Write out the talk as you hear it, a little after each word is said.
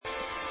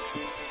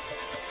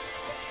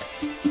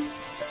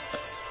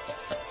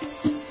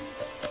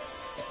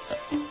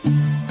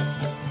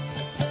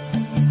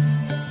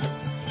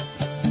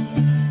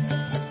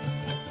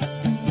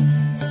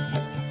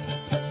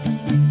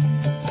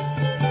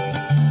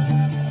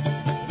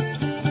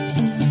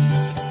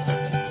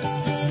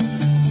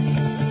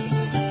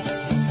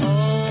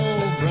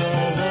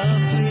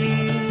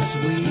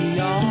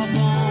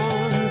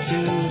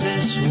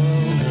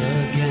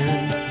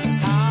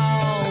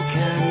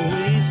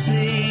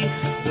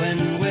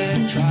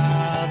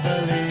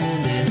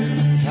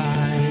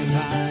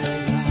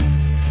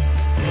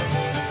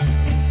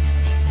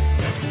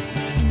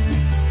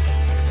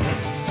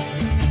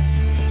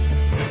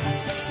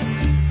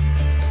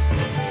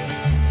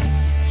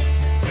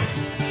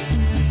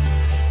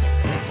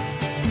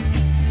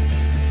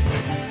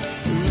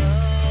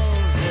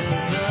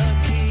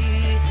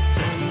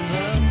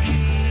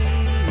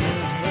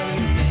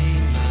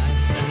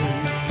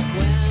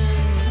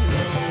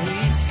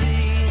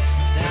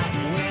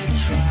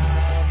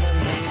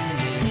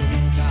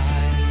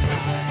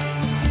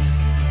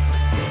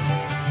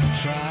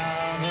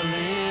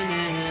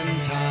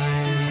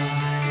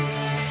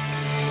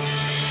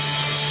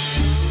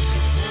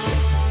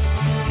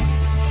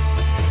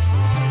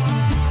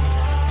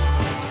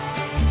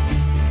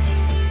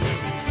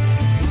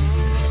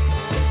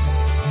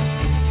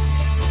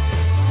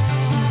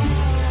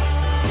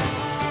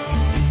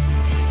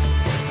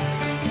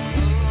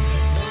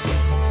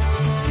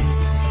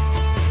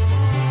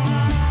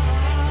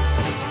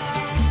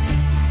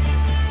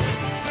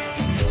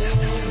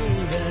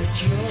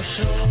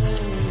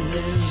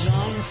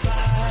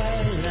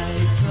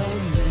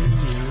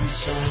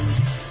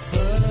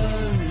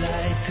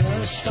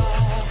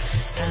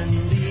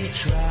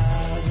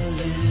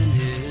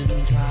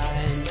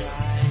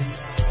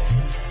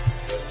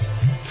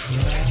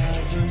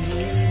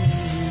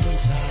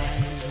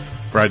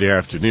Friday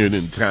afternoon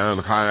in town.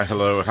 Hi,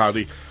 hello,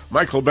 howdy.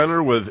 Michael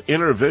Benner with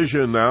Inner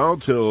Vision now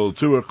till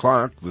 2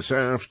 o'clock this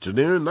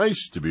afternoon.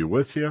 Nice to be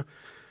with you.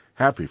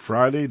 Happy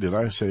Friday. Did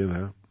I say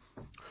that?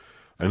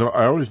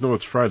 I always know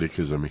it's Friday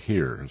because I'm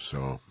here,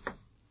 so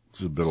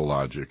it's a bit of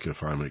logic.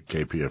 If I'm at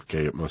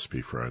KPFK, it must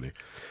be Friday.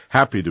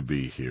 Happy to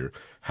be here.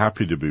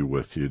 Happy to be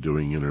with you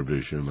doing Inner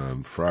Vision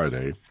on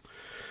Friday.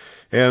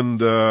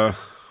 And, well,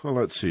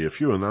 let's see, a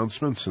few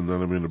announcements, and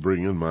then I'm going to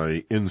bring in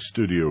my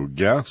in-studio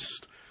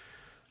guest,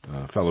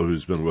 a fellow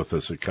who's been with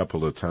us a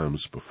couple of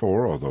times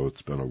before, although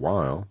it's been a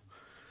while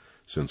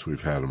since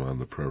we've had him on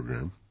the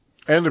program.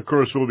 And, of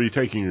course, we'll be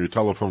taking your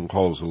telephone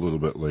calls a little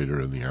bit later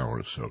in the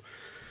hour, so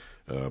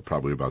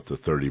probably about the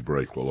 30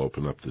 break, we'll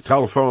open up the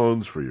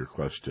telephones for your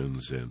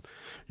questions and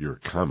your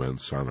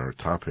comments on our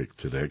topic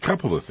today. A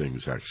couple of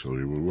things,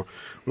 actually. We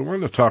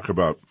want to talk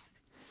about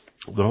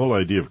the whole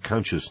idea of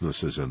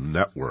consciousness as a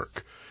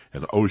network,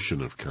 an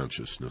ocean of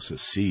consciousness, a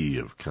sea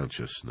of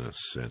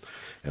consciousness,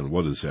 and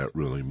what does that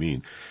really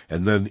mean?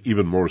 And then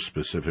even more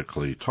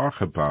specifically, talk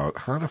about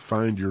how to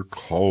find your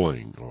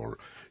calling or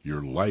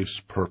your life's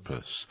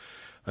purpose.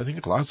 I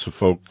think lots of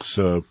folks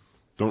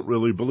don't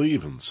really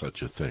believe in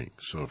such a thing.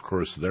 So, of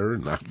course, they're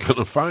not going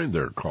to find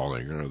their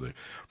calling, or they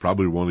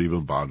probably won't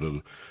even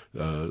bother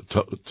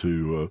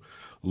to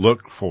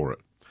look for it.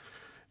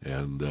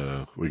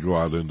 And we go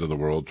out into the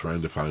world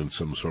trying to find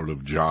some sort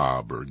of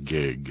job or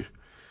gig,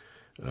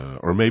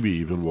 or maybe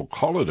even we'll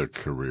call it a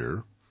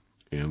career,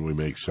 and we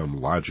make some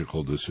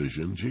logical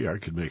decision. Gee, I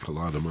could make a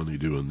lot of money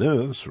doing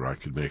this, or I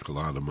could make a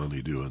lot of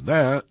money doing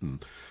that,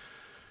 and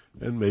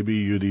maybe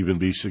you'd even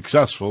be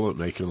successful at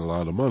making a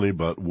lot of money,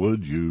 but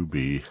would you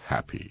be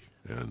happy?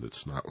 And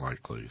it's not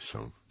likely.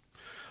 So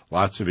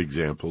lots of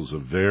examples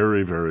of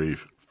very, very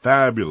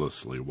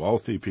fabulously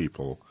wealthy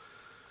people,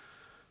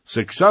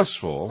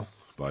 successful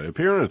by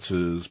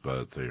appearances,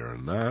 but they are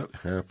not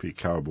happy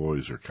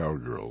cowboys or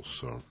cowgirls.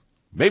 So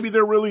maybe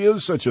there really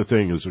is such a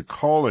thing as a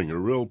calling, a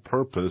real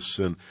purpose,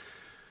 and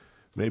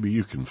maybe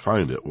you can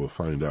find it. We'll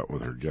find out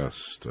with our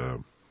guest,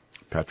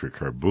 Patrick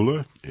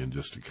Harbula, in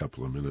just a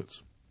couple of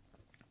minutes.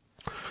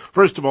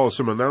 First of all,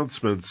 some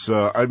announcements.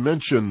 I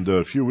mentioned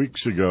a few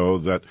weeks ago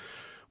that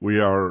we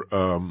are,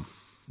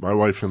 my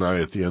wife and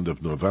I, at the end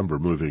of November,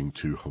 moving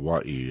to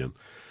Hawaii, and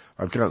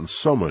I've gotten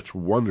so much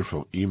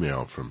wonderful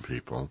email from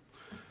people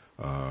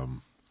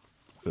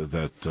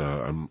that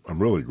I'm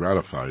really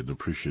gratified and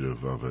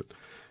appreciative of it.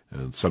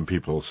 And some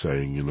people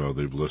saying, you know,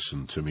 they've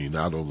listened to me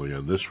not only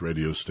on this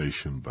radio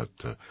station, but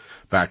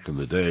back in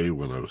the day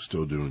when I was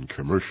still doing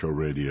commercial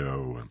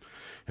radio,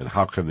 and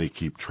how can they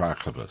keep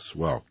track of us?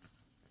 Well,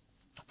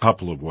 a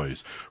couple of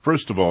ways.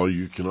 First of all,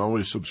 you can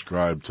always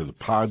subscribe to the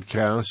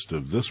podcast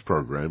of this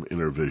program,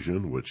 Inner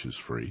Vision, which is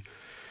free.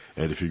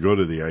 And if you go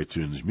to the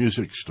iTunes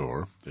Music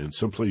Store and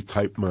simply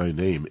type my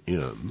name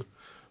in,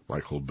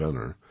 Michael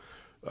Benner,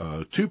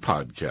 2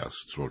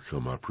 podcasts will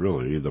come up,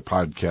 really. The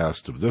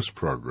podcast of this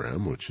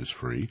program, which is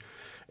free,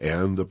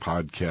 and the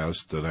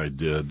podcast that I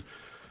did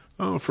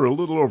for a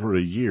little over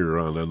a year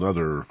on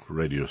another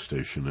radio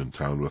station in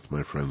town with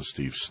my friend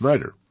Steve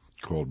Snyder,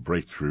 called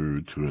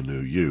Breakthrough to a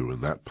New You,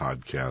 and that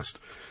podcast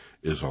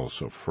is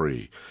also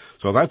free.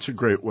 So that's a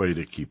great way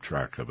to keep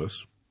track of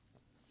us.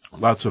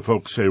 Lots of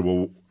folks say,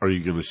 well, are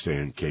you going to stay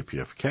in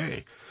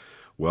KPFK?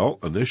 Well,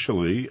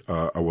 initially,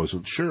 I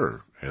wasn't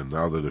sure, and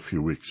now that a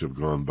few weeks have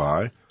gone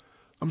by,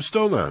 I'm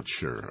still not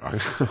sure.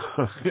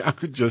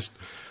 I just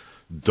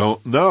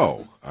don't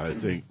know. I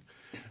think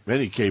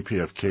many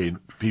KPFK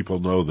people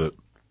know that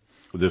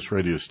this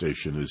radio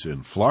station is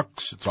in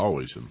flux. It's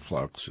always in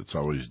flux. It's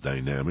always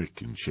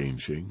dynamic and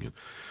changing, and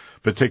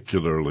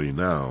particularly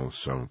now.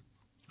 So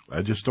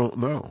I just don't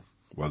know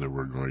whether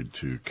we're going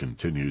to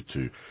continue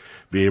to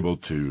be able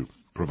to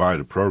provide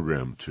a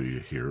program to you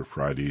here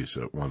Fridays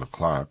at 1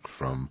 o'clock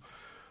from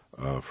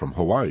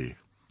Hawaii.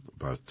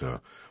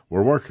 But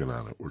we're working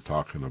on it. We're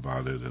talking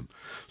about it. And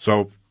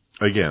so,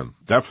 again,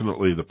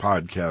 definitely the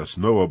podcasts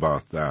know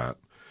about that,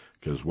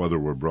 because whether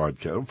we're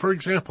broadcast, for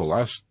example,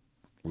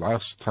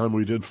 last time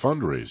we did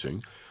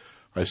fundraising,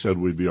 I said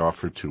we'd be off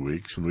for 2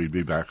 weeks and we'd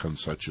be back on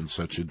such and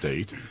such a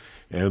date.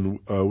 And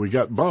we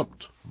got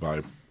bumped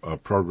by a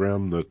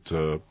program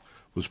that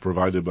was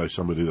provided by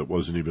somebody that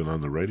wasn't even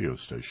on the radio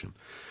station.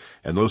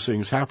 And those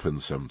things happen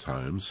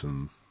sometimes.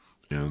 And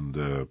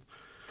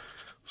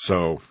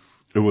so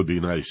it would be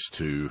nice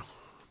to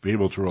be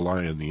able to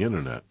rely on the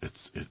Internet.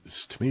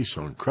 It's to me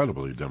so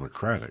incredibly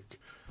democratic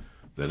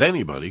that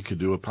anybody could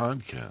do a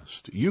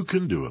podcast. You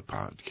can do a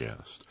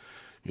podcast.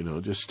 You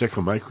know, just stick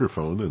a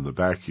microphone in the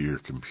back of your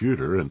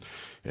computer, and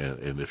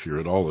if you're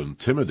at all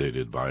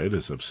intimidated by it,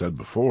 as I've said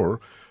before,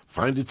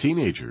 find a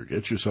teenager,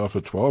 get yourself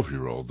a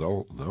 12-year-old.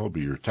 They'll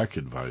be your tech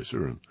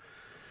advisor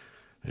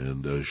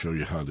and show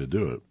you how to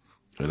do it.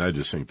 And I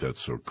just think that's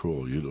so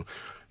cool. You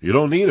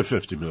don't need a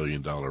 $50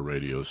 million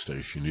radio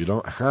station. You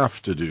don't have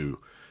to do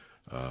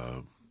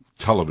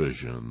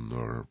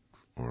television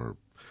or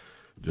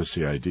just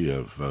the idea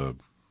of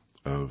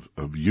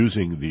of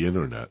using the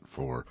internet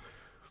for,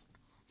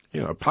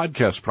 a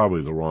podcast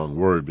probably the wrong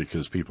word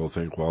because people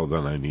think, well,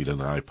 then I need an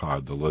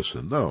iPod to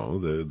listen. No,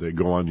 they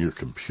go on your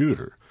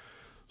computer.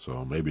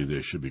 So maybe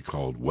they should be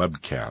called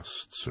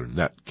webcasts or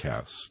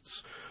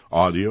netcasts.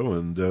 Audio,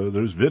 and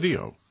there's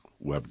video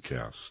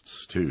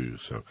webcasts too.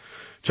 So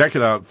check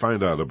it out,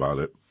 find out about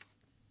it.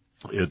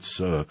 It's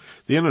the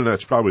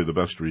internet's probably the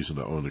best reason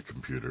to own a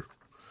computer,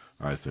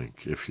 I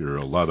think. If you're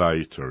a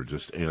Luddite or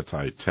just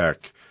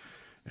anti-tech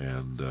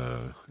and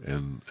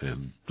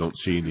don't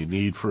see any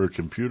need for a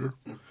computer,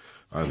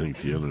 I think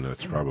the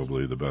internet's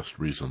probably the best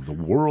reason. The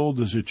world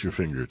is at your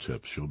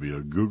fingertips. You'll be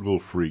a Google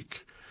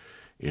freak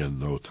in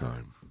no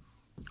time.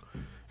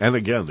 And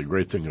again, the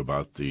great thing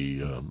about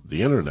the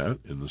internet,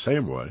 in the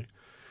same way,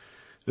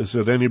 is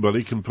that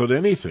anybody can put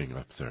anything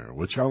up there,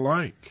 which I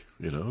like.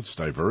 It's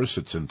diverse,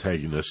 it's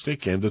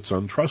antagonistic, and it's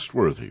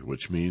untrustworthy,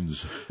 which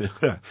means,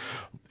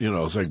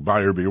 it's like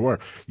buyer beware.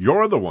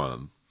 You're the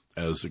one,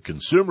 as a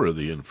consumer of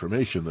the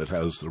information, that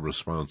has the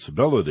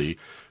responsibility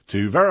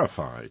to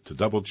verify, to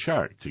double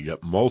check, to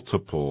get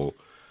multiple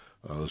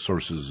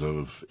sources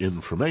of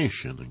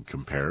information and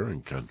compare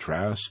and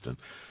contrast. And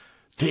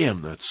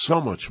damn, that's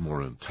so much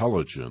more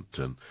intelligent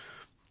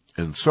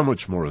and so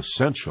much more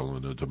essential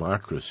in a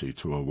democracy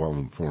to a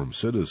well-informed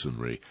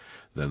citizenry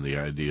than the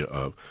idea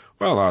of,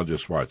 well, I'll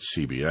just watch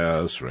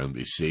CBS or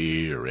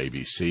NBC or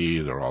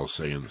ABC. They're all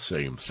saying the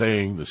same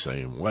thing, the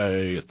same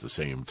way, at the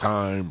same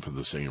time, for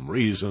the same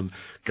reason.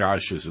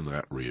 Gosh, isn't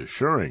that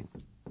reassuring?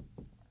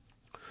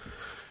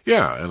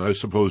 Yeah, and I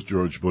suppose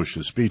George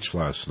Bush's speech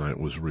last night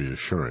was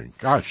reassuring.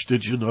 Gosh,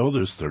 did you know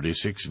there's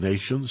 36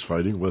 nations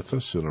fighting with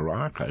us in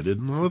Iraq? I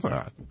didn't know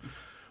that.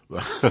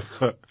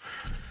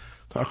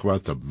 Talk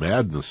about the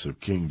madness of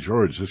King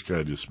George. This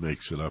guy just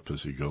makes it up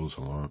as he goes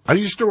along. I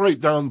used to write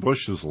down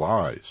Bush's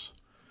lies.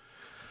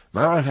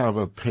 Now I have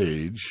a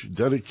page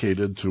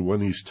dedicated to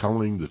when he's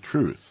telling the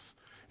truth,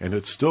 and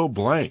it's still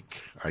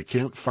blank. I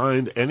can't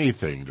find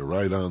anything to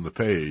write on the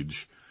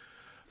page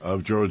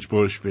of George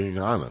Bush being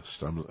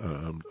honest.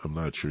 I'm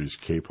not sure he's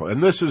capable.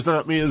 And this is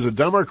not me as a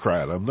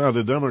Democrat. I'm not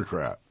a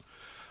Democrat.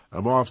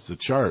 I'm off the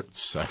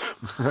charts. I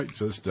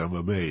just am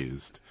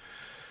amazed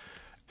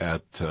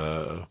at,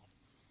 I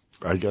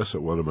guess,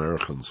 at what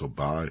Americans will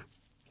buy.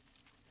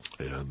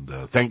 And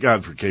thank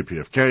God for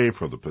KPFK,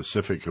 for the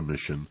Pacific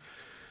Commission,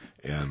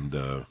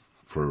 and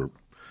for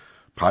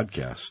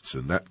podcasts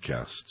and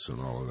netcasts and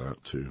all of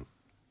that, too.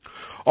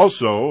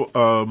 Also,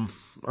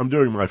 I'm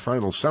doing my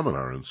final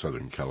seminar in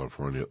Southern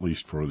California, at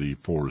least for the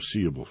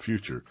foreseeable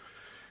future.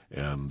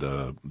 And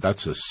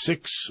that's a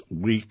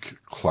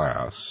 6-week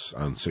class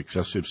on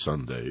successive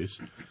Sundays.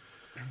 I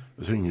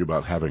was thinking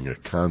about having a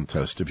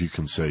contest. If you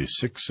can say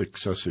 6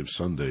 successive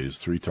Sundays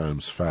 3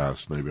 times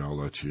fast, maybe I'll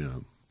let you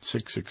in.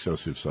 6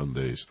 successive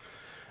Sundays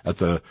at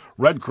the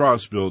Red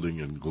Cross Building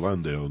in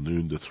Glendale,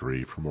 noon to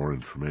 3. For more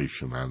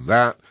information on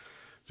that,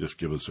 just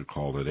give us a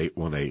call at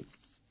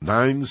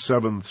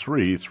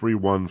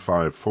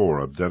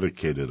 818-973-3154. I've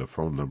dedicated a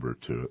phone number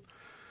to it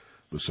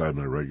beside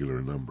my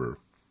regular number.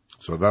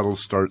 So that'll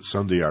start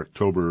Sunday,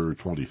 September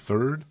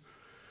 23rd.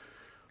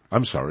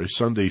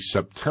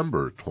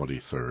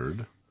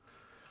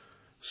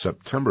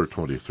 September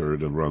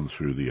 23rd, and run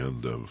through the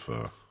end of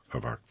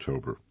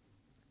October.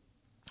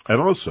 And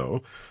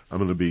also, I'm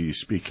going to be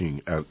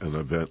speaking at an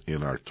event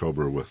in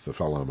October with the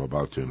fellow I'm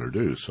about to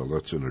introduce. So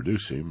let's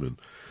introduce him, and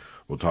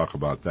we'll talk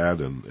about that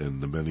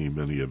and the many,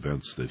 many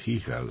events that he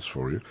has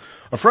for you.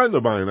 A friend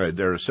of mine, I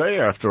dare say,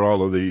 after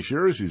all of these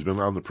years. He's been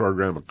on the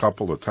program a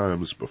couple of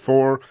times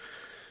before,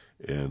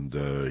 and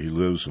he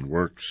lives and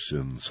works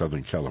in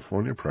Southern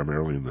California,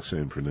 primarily in the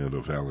San Fernando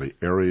Valley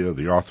area.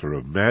 The author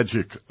of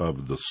Magic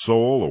of the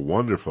Soul, a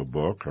wonderful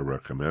book I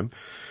recommend.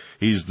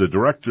 He's the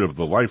director of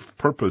the Life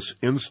Purpose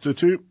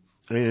Institute,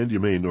 and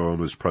you may know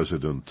him as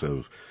president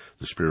of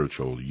the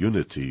Spiritual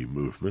Unity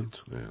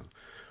Movement,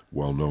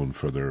 well known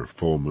for their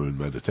full moon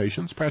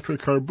meditations.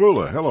 Patrick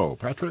Harbula. Hello,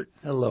 Patrick.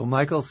 Hello,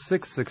 Michael.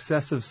 6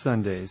 successive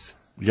Sundays.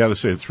 You got to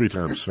say it 3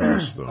 times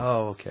fast, though.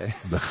 Oh, okay.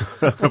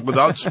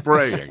 Without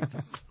spraying.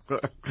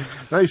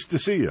 Nice to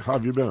see you. How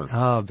have you been?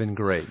 Oh, been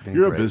great.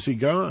 You're a busy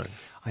guy.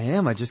 I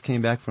am. I just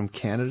came back from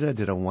Canada.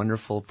 Did a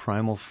wonderful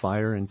Primal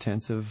Fire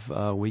intensive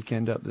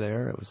weekend up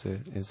there. It was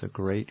a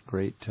great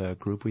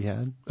group we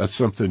had. That's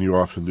something you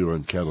often do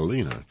in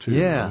Catalina, too.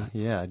 Yeah, right?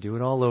 Yeah. I do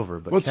it all over.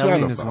 But what's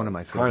Catalina that is one of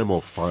my favorites.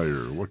 Primal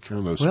Fire. What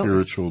kind of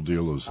spiritual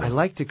deal is that? I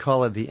like to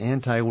call it the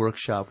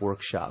anti-workshop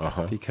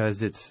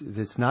because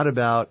it's not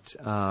about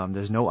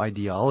there's no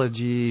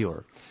ideology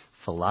or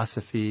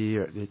philosophy.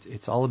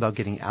 It's all about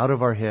getting out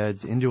of our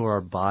heads, into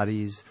our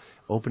bodies,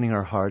 opening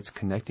our hearts,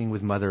 connecting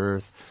with Mother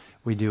Earth.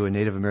 We do a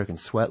Native American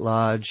sweat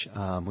lodge.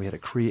 We had a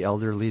Cree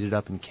elder lead it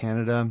up in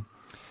Canada.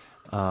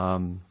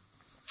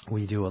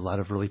 We do a lot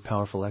of really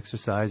powerful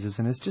exercises,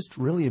 and it's just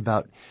really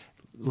about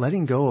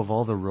letting go of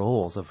all the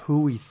roles of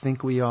who we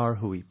think we are,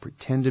 who we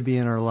pretend to be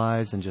in our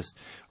lives, and just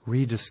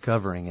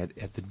rediscovering it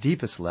at the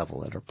deepest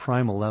level, at our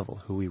primal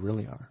level, who we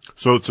really are.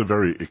 So it's a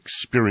very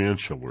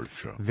experiential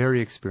workshop.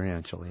 Very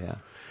experiential, yeah.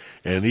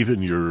 And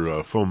even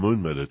your full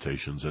moon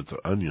meditations at the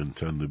Onion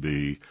tend to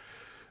be,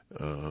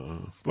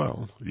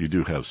 well, you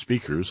do have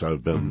speakers.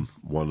 I've been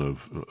one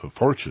of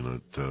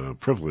fortunate,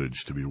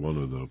 privileged to be one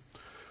of the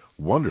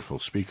wonderful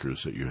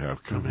speakers that you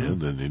have come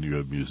in, and then you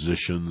have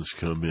musicians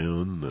come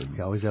in. And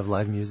we always have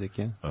live music,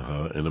 yeah.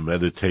 And a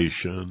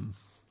meditation.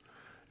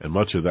 And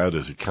much of that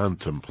is a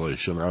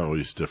contemplation. I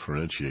always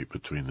differentiate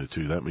between the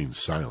two. That means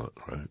silent,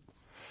 right?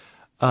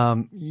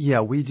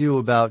 Yeah, we do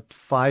about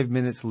 5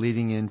 minutes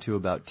leading into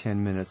about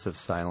 10 minutes of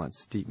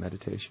silence, deep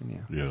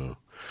meditation, yeah.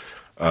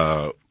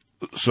 Yeah.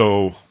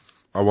 So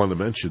I want to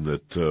mention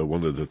that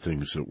one of the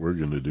things that we're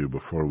going to do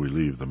before we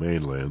leave the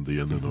mainland, the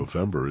end of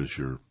November, is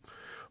your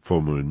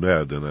full moon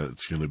med, and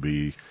it's going to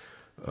be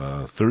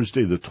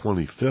Thursday the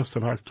 25th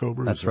of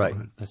October. That's right.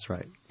 That's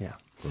right, yeah.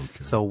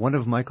 Okay. So one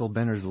of Michael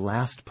Benner's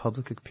last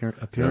public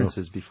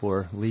appearances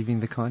before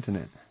leaving the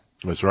continent.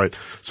 That's right.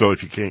 So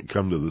if you can't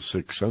come to the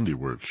 6 Sunday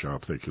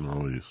workshop, they can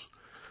always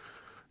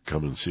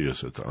come and see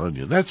us at the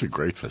Onion. That's a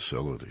great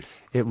facility.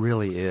 It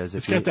really is.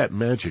 It's got that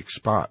magic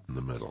spot in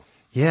the middle.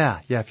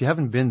 Yeah. If you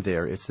haven't been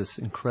there, it's this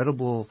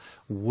incredible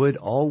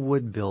all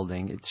wood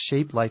building. It's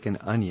shaped like an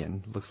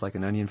onion, looks like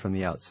an onion from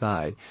the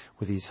outside,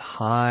 with these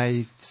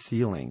high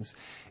ceilings.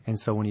 And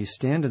so when you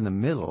stand in the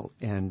middle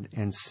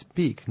and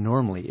speak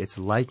normally, it's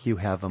like you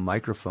have a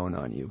microphone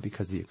on you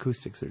because the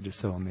acoustics are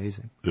just so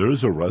amazing. There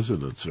is a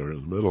resonance there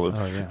in the middle.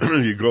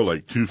 And you go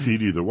like 2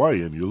 feet either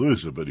way and you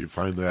lose it, but you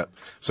find that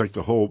it's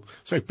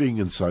like being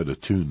inside a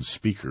tuned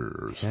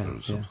speaker or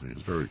something. Yeah.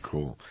 It's very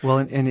cool. Well,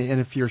 and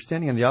if you're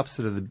standing on the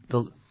opposite of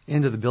the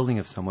end of the building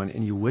of someone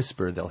and you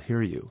whisper, they'll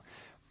hear you.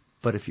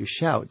 But if you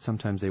shout,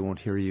 sometimes they won't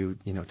hear you,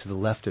 to the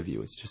left of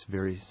you. It's just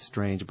very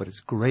strange, but it's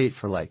great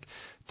for like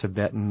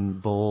Tibetan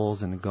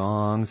bowls and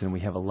gongs, and we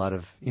have a lot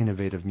of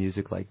innovative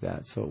music like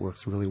that, so it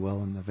works really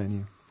well in the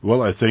venue.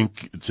 Well, I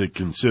think to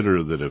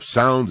consider that if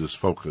sound is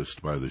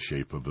focused by the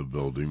shape of a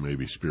building,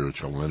 maybe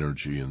spiritual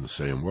energy in the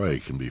same way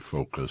can be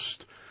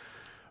focused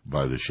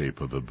by the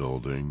shape of a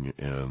building,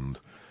 and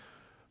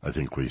I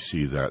think we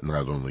see that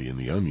not only in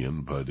the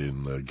Onion, but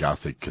in the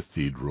Gothic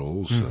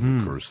cathedrals,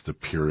 and of course the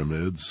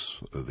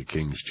pyramids, the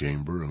King's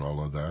Chamber, and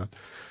all of that.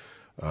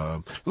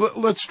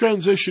 Let's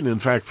transition, in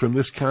fact, from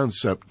this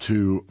concept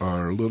to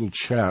our little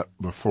chat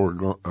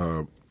before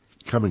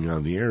coming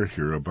on the air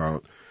here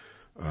about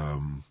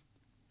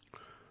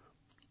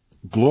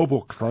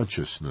global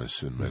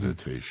consciousness in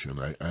meditation.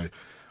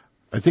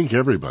 I think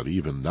everybody,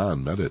 even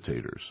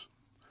non-meditators,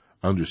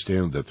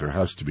 understand that there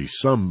has to be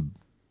some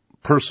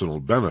personal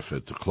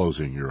benefit to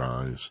closing your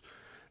eyes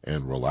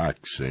and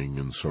relaxing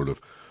and sort of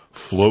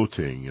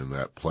floating in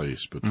that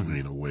place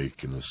between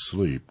awake and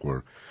asleep,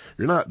 where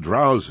you're not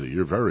drowsy,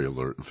 you're very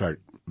alert. In fact,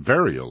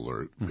 very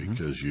alert,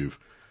 because you've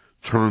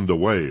turned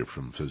away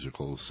from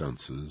physical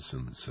senses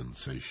and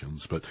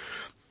sensations. But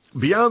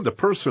beyond the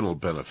personal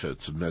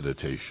benefits of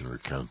meditation or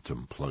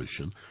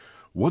contemplation,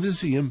 what is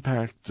the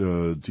impact,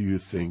 do you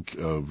think,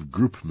 of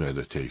group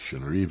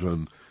meditation, or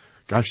even,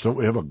 gosh, don't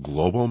we have a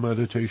global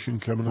meditation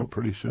coming up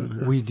pretty soon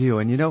here? We do.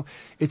 And,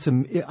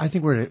 I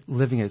think we're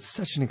living at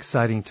such an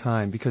exciting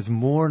time because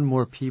more and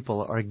more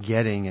people are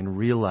getting and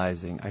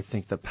realizing, I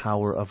think, the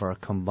power of our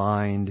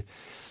combined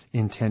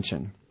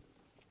intention.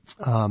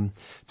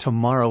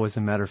 Tomorrow, as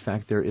a matter of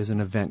fact, there is an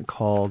event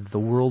called the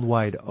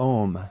Worldwide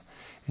Om.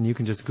 And you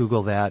can just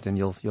Google that and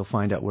you'll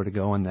find out where to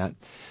go on that.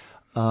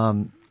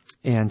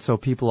 And so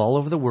people all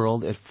over the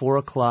world at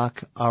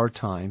 4:00 our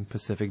time,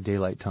 Pacific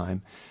Daylight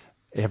Time,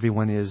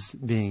 everyone is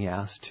being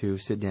asked to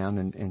sit down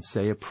and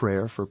say a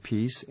prayer for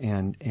peace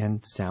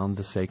and sound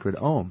the sacred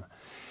Om.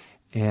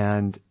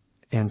 And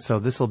so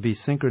this will be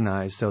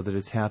synchronized so that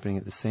it's happening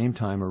at the same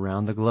time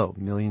around the globe.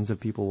 Millions of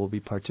people will be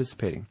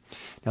participating.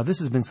 Now, this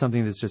has been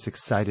something that's just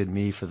excited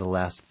me for the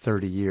last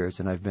 30 years,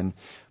 and I've been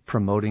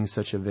promoting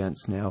such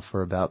events now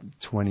for about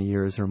 20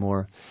 years or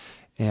more.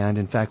 And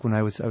in fact, when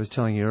I was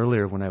telling you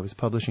earlier, when I was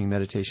publishing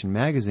Meditation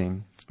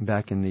Magazine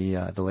back in the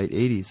late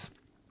 80s,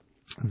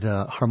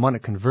 the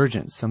Harmonic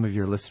Convergence, some of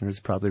your listeners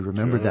probably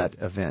remember that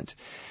event.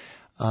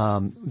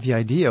 The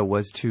idea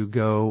was to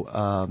go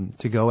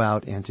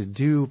out and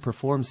to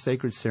perform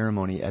sacred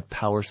ceremony at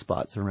power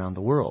spots around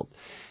the world.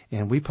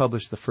 And we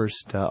published the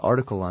first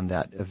article on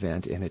that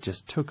event, and it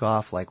just took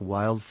off like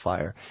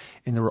wildfire.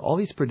 And there were all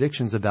these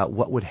predictions about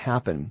what would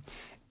happen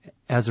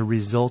as a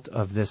result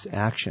of this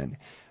action.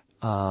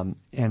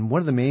 And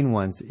one of the main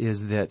ones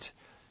is that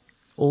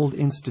old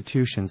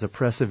institutions,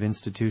 oppressive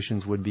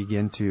institutions, would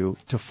begin to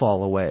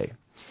fall away.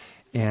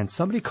 And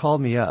somebody called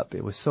me up.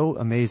 It was so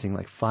amazing,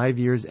 like 5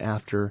 years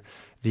after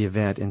the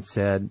event, and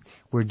said,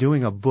 we're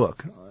doing a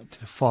book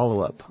to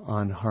follow up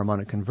on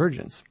harmonic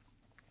convergence.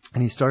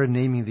 And he started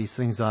naming these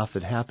things off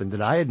that happened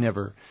that I had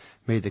never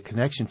made the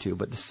connection to,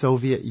 but the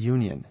Soviet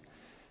Union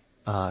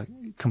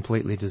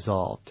completely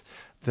dissolved.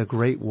 The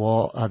Great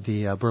Wall,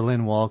 the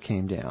Berlin Wall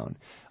came down.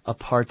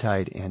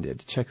 apartheid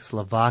ended.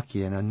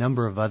 Czechoslovakia and a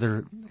number of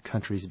other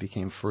countries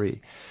became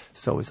free.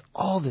 So it was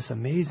all this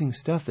amazing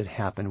stuff that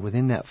happened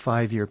within that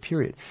 5-year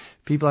period.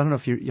 People, I don't know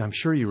if I'm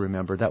sure you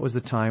remember, that was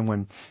the time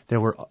when there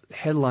were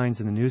headlines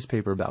in the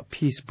newspaper about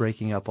peace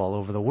breaking out all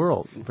over the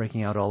world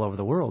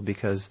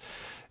because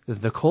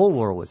the Cold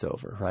War was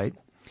over, right?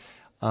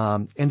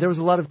 And there was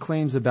a lot of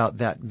claims about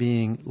that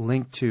being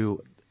linked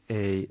to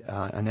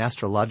an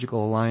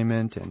astrological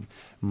alignment and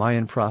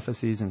Mayan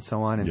prophecies and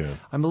so on. And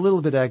I'm a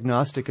little bit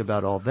agnostic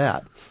about all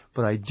that.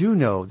 But I do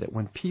know that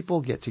when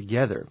people get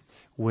together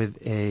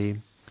with a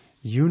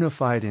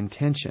unified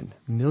intention,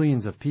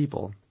 millions of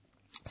people,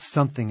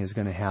 something is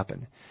going to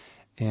happen.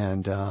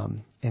 And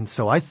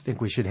so I think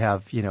we should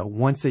have,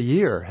 once a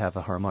year have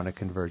a harmonic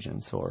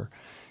convergence, or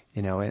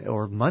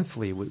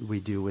monthly we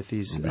do with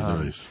these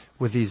nice.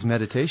 With these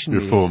meditation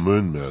Your meetings. full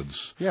moon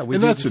meds. Yeah,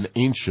 and that's an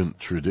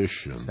ancient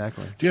tradition.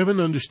 Exactly. Do you have an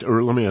understanding,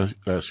 or let me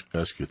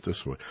ask it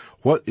this way.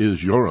 What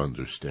is your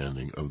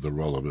understanding of the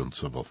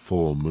relevance of a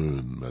full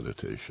moon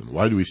meditation?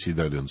 Why do we see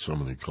that in so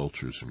many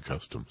cultures and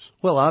customs?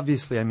 Well,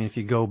 obviously, if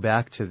you go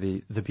back to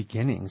the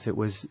beginnings, it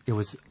was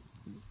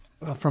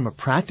from a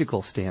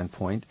practical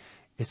standpoint,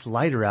 it's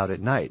lighter out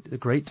at night. A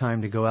great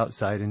time to go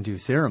outside and do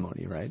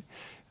ceremony, right?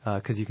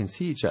 Because you can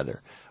see each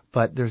other.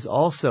 But there's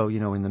also,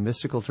 in the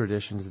mystical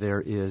traditions, there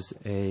is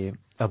a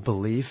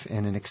belief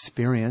and an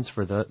experience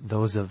for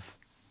those of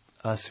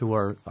us who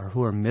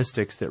are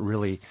mystics that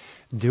really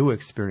do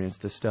experience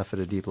this stuff at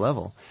a deep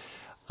level.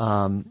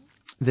 That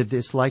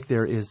it's like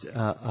there is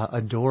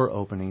a door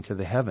opening to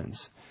the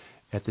heavens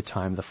at the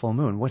time of the full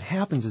moon. What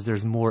happens is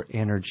there's more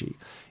energy.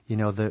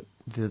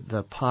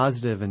 The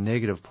positive and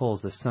negative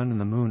poles, the sun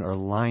and the moon, are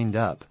lined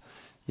up,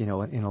 in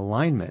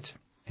alignment.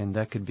 And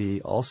that could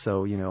be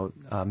also,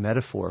 a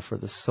metaphor for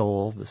the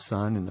soul, the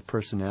sun, and the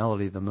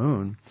personality of the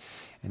moon,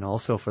 and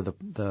also for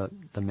the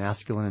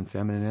masculine and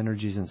feminine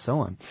energies and so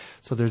on.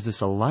 So there's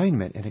this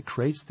alignment, and it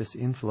creates this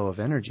inflow of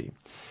energy.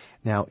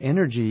 Now,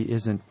 energy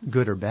isn't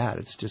good or bad.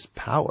 It's just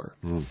power.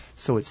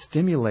 So it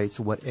stimulates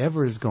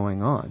whatever is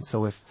going on.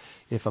 So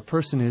if a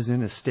person is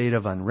in a state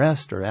of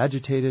unrest or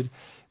agitated,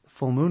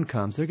 full moon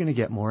comes, they're going to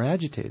get more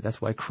agitated.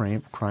 That's why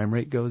crime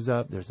rate goes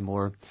up. There's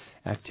more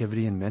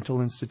activity in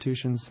mental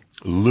institutions.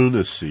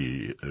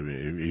 Lunacy,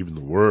 even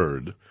the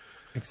word.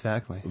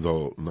 Exactly.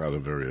 Though not a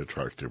very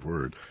attractive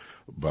word.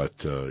 But,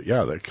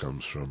 that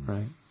comes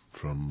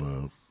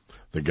from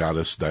the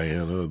goddess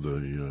Diana.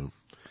 The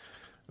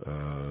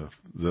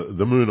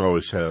moon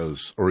always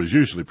has, or is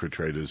usually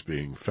portrayed as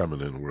being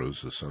feminine,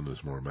 whereas the sun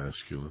is more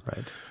masculine.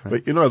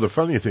 Right. But, the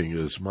funny thing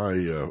is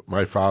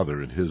my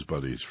father and his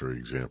buddies, for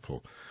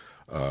example,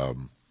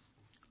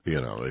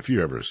 if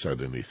you ever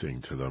said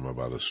anything to them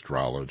about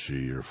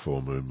astrology or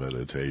full moon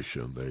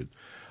meditation, they'd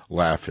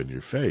laugh in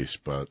your face.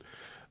 But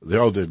they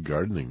all did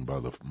gardening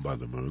by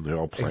the moon. They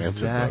all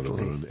planted by the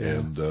moon,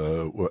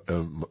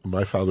 and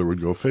my father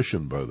would go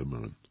fishing by the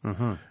moon.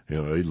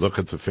 He'd look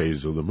at the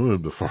phase of the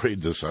moon before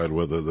he'd decide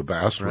whether the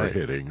bass were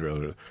hitting,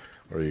 or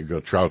you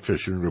go trout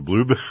fishing or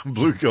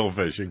bluegill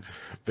fishing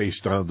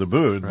based on the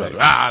moon. But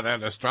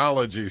that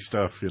astrology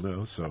stuff,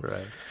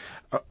 So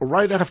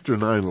right after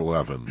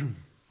 9/11.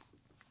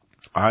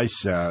 I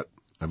sat,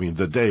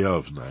 the day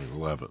of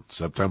 9/11,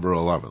 September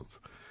 11th,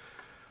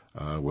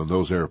 when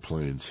those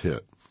airplanes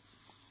hit,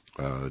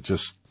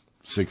 just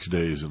 6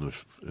 years and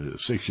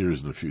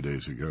a few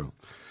days ago,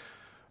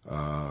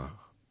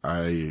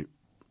 I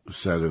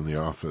sat in my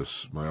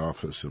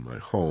office in my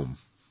home,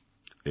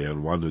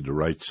 and wanted to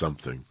write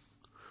something,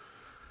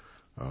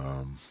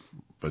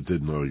 but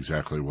didn't know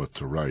exactly what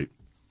to write.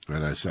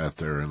 And I sat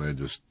there and I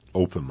just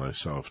opened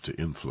myself to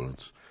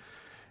influence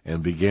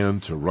and began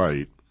to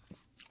write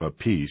a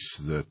piece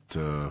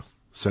that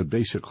said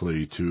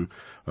basically to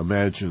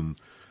imagine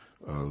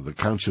the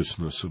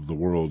consciousness of the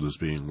world as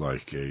being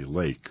like a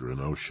lake or an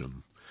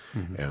ocean,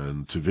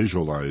 and to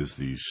visualize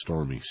these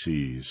stormy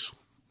seas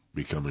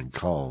becoming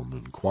calm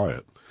and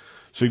quiet,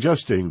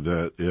 suggesting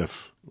that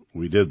if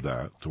we did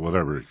that, to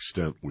whatever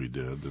extent we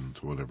did and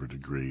to whatever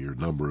degree or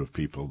number of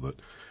people that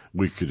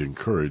we could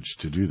encourage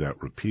to do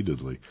that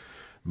repeatedly,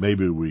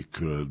 maybe we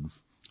could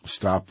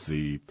stop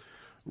the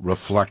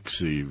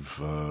reflexive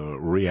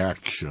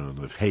reaction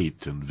of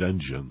hate and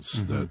vengeance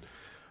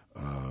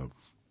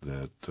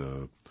that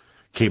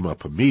came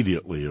up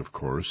immediately, of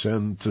course,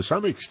 and to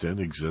some extent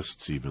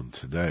exists even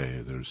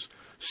today. There's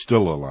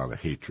still a lot of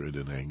hatred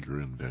and anger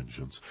and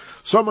vengeance,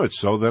 so much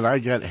so that I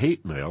get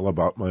hate mail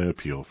about my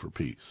appeal for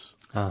peace.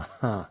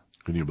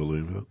 Can you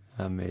believe it?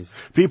 Amazing.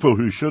 People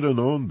who should have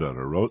known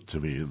better wrote to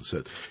me and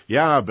said,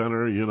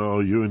 Benner,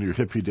 you and your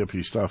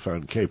hippy-dippy stuff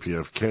on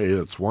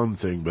KPFK, it's one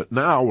thing, but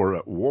now we're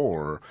at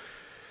war.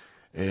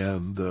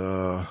 And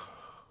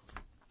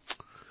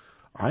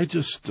I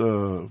just,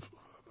 I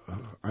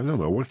don't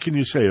know, what can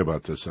you say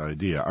about this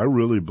idea? I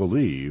really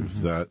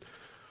believe that,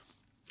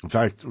 in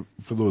fact,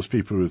 for those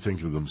people who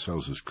think of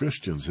themselves as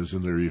Christians,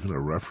 isn't there even a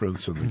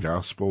reference in the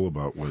gospel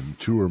about when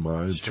two or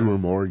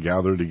more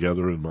gather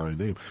together in my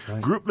name?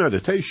 Right. Group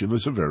meditation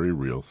is a very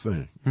real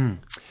thing.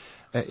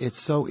 It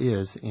so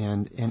is,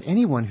 and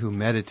anyone who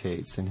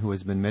meditates and who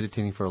has been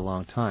meditating for a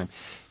long time,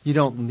 you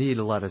don't need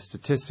a lot of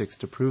statistics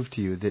to prove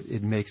to you that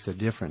it makes a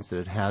difference, that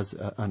it has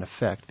an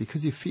effect,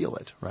 because you feel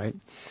it, right?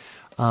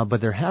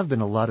 But there have been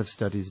a lot of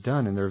studies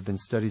done, and there have been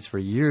studies for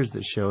years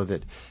that show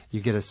that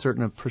you get a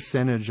certain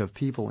percentage of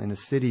people in a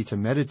city to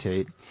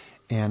meditate,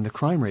 and the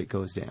crime rate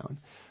goes down.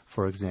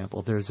 For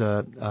example, there's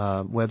a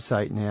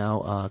website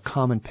now,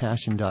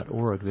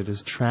 commonpassion.org, that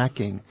is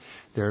tracking.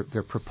 They're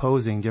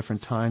proposing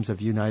different times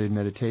of united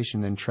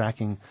meditation and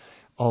tracking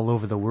all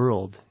over the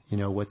world,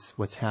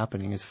 what's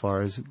happening as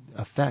far as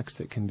effects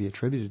that can be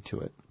attributed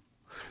to it.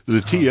 The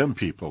TM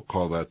people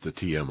call that the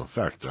TM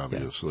effect,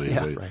 obviously. Yes.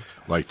 Yeah, they right.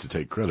 like to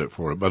take credit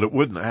for it, but it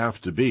wouldn't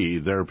have to be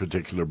their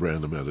particular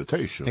brand of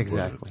meditation.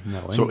 Exactly.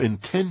 No. So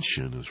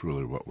intention is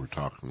really what we're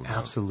talking about.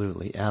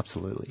 Absolutely.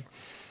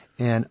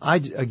 And I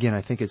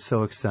think it's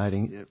so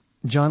exciting.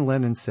 John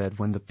Lennon said,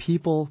 when the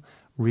people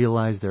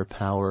realize their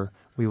power,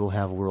 we will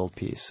have world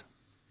peace.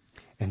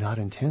 And not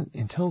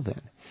until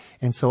then.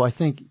 And so I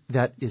think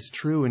that is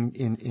true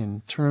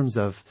in terms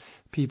of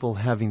people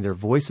having their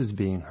voices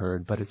being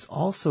heard, but it's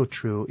also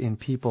true in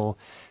people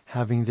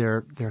having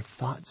their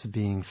thoughts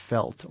being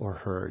felt or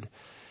heard,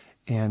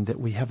 and that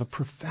we have a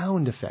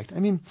profound effect. I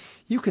mean,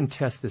 you can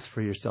test this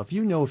for yourself.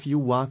 If you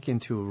walk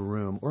into a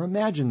room, or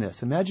imagine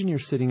this. Imagine you're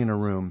sitting in a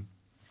room,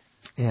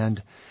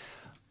 and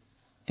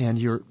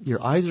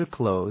your eyes are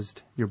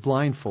closed, you're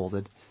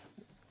blindfolded.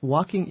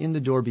 Walking in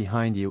the door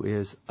behind you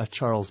is a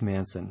Charles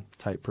Manson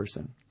type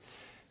person.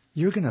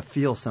 You're going to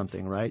feel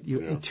something, right? You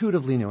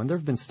intuitively know, and there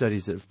have been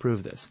studies that have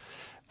proved this.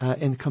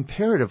 And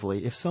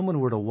comparatively, if someone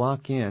were to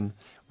walk in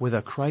with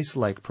a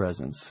Christ-like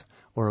presence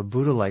or a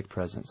Buddha-like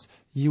presence,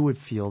 you would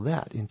feel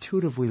that.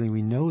 Intuitively,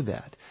 we know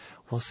that.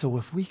 Well, so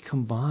if we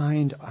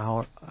combined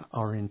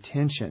our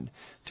intention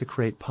to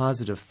create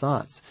positive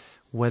thoughts,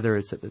 whether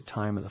it's at the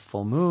time of the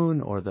full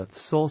moon or the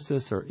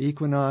solstice or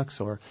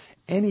equinox or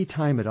any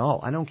time at all,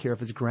 I don't care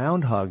if it's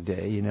Groundhog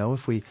Day,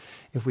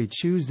 if we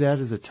choose that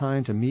as a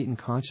time to meet in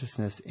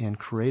consciousness and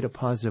create a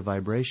positive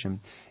vibration,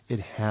 it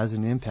has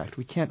an impact.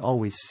 We can't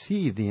always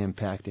see the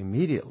impact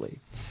immediately,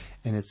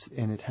 and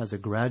it has a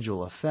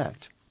gradual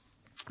effect.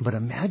 But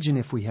imagine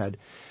if we had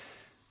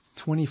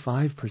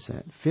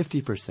 25%,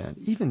 50%,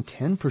 even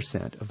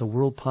 10% of the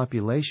world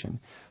population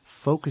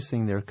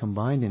focusing their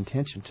combined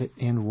intention to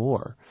end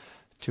war,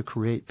 to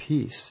create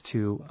peace,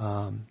 to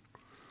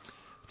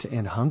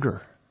end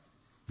hunger.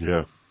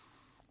 Yeah.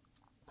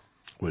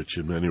 Which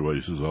in many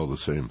ways is all the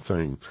same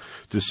thing.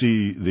 To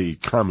see the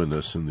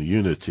commonness and the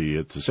unity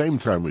at the same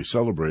time we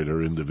celebrate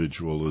our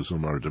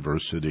individualism, our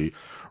diversity,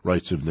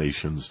 rights of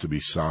nations to be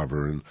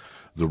sovereign,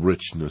 the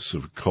richness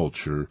of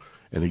culture,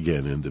 and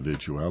again,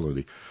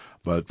 individuality.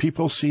 But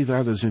people see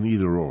that as an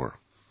either or,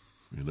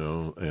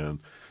 and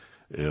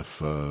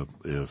if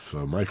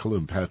Michael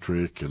and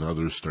Patrick and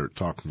others start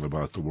talking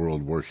about the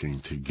world working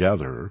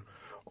together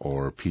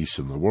or peace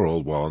in the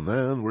world, well,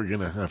 then we're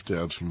going to have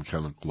some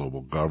kind of global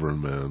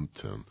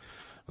government,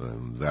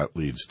 and that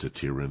leads to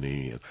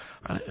tyranny.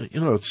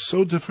 It's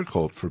so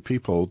difficult for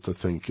people to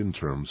think in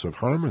terms of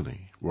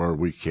harmony, where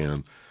we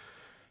can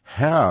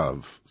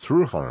have,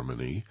 through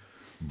harmony,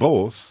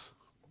 both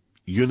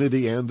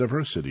unity and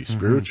diversity,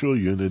 spiritual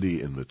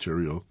unity and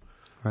material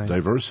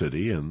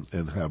diversity,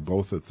 and have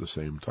both at the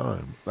same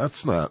time.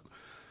 That's not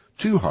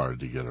too hard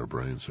to get our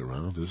brains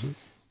around, is it?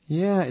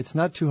 Yeah, it's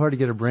not too hard to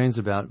get our brains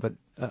around,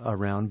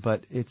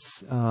 but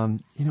it's,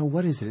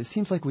 what is it? It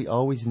seems like we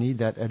always need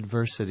that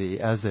adversity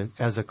as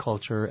a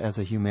culture, as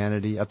a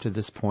humanity up to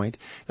this point.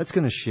 That's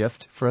going to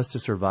shift. For us to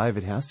survive,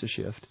 it has to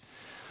shift.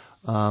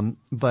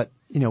 But,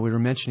 we were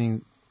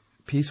mentioning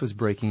peace was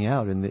breaking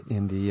out in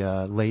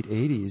the late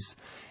 80s.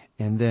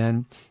 And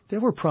then there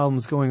were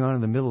problems going on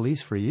in the Middle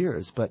East for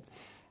years, but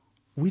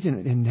we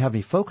didn't have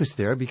any focus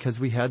there because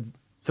we had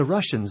the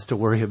Russians to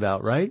worry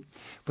about, right?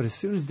 But as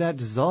soon as that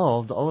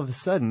dissolved, all of a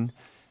sudden,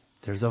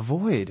 there's a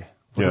void.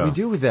 What do we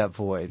do with that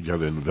void? You got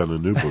to invent a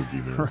new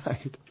boogeyman.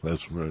 Right.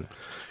 That's right.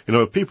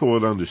 If people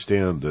would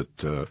understand that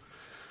the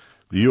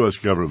U.S.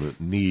 government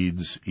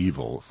needs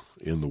evil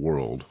in the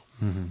world,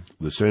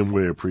 the same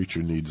way a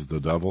preacher needs the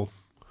devil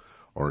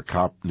or a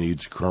cop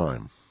needs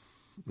crime,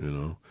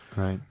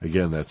 Right.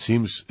 Again, that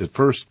seems, at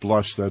first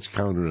blush, that's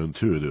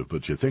counterintuitive,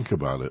 but you think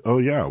about it. Oh,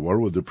 yeah, where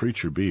would the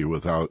preacher be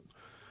without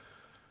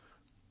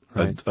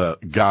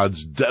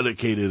God's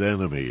dedicated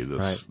enemy,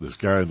 this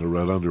guy in the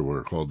red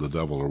underwear called the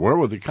devil? Or where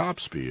would the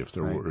cops be if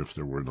there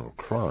were no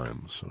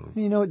crime? So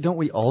don't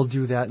we all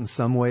do that in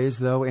some ways,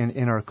 though?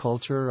 In our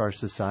culture, our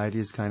society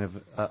is kind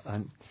of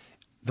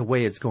the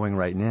way it's going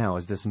right now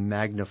is this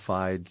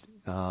magnified,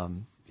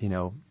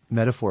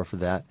 metaphor for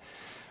that.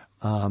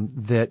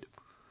 That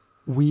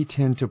we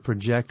tend to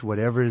project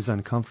whatever is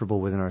uncomfortable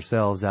within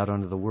ourselves out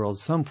onto the world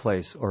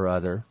someplace or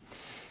other.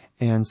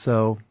 And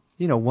so,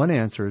 one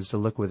answer is to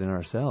look within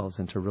ourselves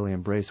and to really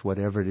embrace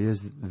whatever it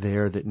is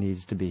there that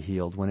needs to be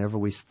healed. Whenever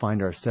we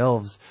find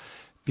ourselves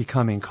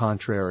becoming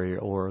contrary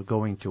or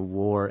going to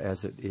war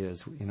as it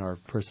is in our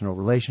personal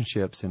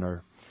relationships, in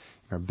our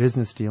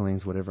business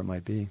dealings, whatever it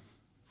might be.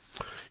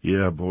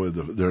 Yeah, boy,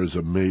 there's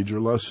a major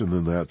lesson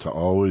in that, to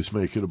always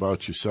make it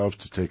about yourself,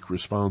 to take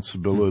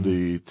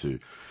responsibility, to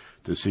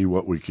see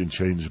what we can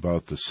change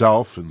about the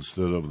self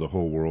instead of the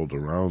whole world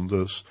around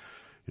us.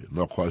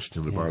 No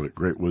question about it.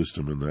 Great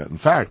wisdom in that. In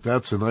fact,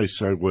 that's a nice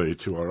segue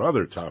to our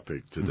other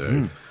topic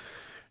today.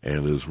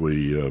 And as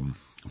we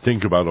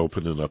think about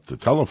opening up the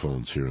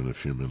telephones here in a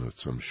few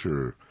minutes, I'm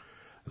sure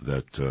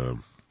that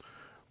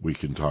we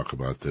can talk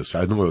about this.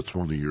 I know it's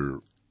one of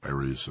your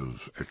areas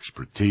of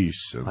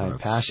expertise. And my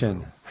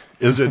passion.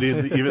 Is it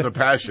even a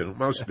passion? It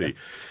must be.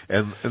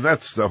 And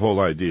that's the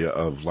whole idea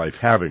of life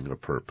having a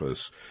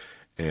purpose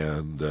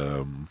and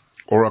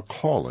or a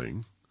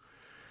calling.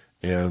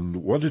 And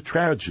what a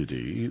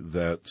tragedy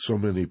that so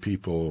many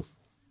people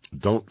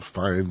don't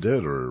find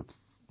it, or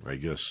I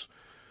guess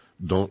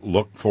don't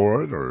look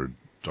for it, or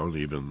don't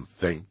even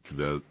think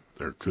that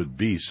there could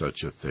be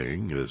such a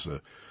thing as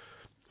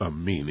a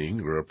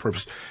meaning or a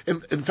purpose.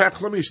 In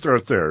fact, let me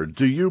start there.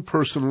 Do you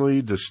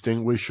personally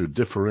distinguish or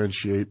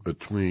differentiate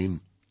between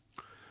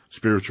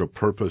spiritual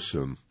purpose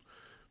and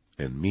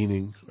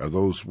meaning? Are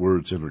those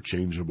words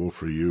interchangeable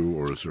for you,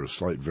 or is there a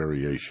slight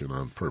variation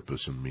on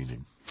purpose and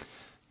meaning?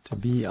 To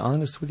be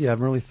honest with you, I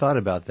haven't really thought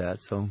about that,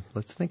 so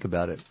let's think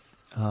about it.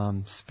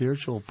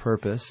 Spiritual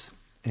purpose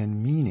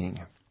and meaning.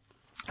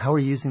 How are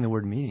you using the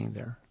word meaning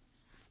there?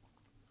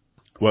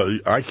 Well,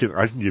 I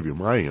can give you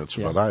my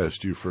answer, but I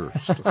asked you first.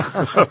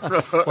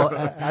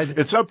 Well,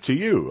 it's up to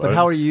you. But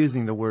how are you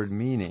using the word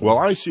meaning? Well,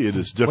 I see it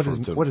as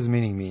different. What does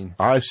meaning mean?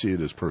 I see it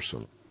as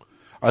personal.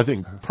 I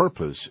think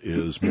purpose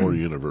is more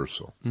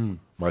universal.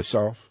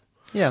 Myself?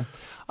 Yeah,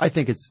 I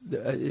think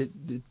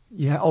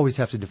you always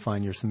have to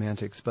define your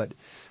semantics, but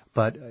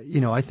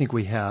I think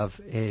we have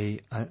a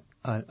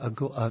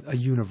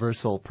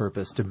universal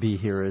purpose to be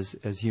here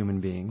as human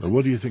beings. And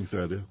what do you think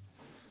that is?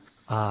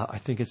 I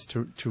think it's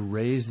to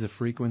raise the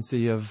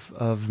frequency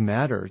of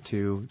matter,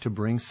 to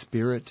bring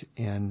spirit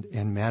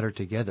and matter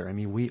together. I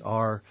mean, we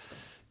are,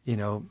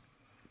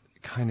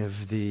 kind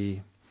of the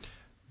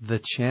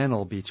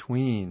channel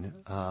between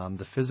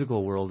the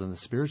physical world and the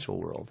spiritual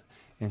world.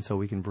 And so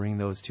we can bring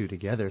those two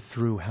together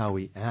through how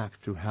we act,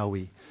 through how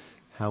we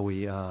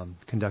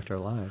conduct our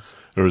lives.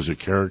 There was a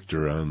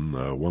character on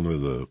one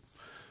of the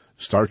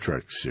Star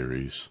Trek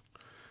series.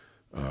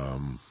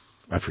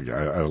 I forget.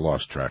 I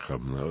lost track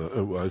of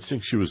them. I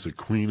think she was the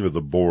Queen of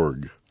the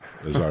Borg,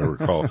 as I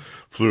recall.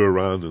 Flew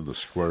around in the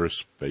square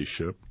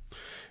spaceship,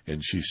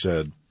 and she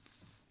said,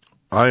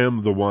 "I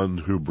am the one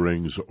who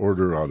brings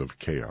order out of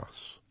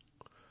chaos."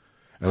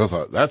 And I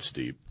thought, that's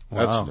deep.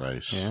 That's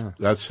nice. Yeah.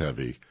 That's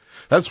heavy.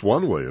 That's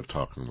one way of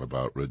talking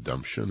about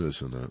redemption,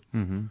 isn't it?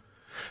 Mm-hmm.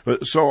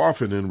 But so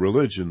often in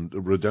religion,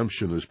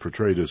 redemption is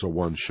portrayed as a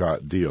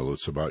one-shot deal.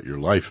 It's about your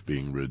life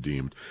being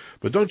redeemed.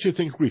 But don't you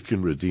think we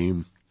can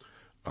redeem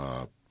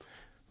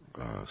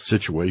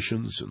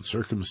situations and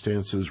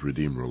circumstances,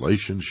 redeem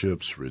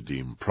relationships,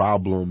 redeem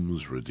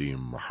problems,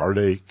 redeem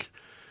heartache?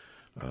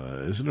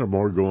 Isn't there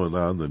more going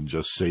on than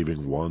just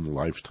saving one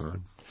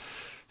lifetime?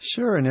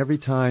 Sure, and every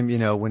time,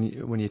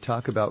 when you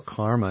talk about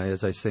karma,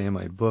 as I say in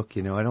my book,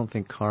 I don't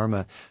think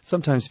karma,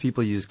 sometimes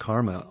people use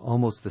karma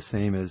almost the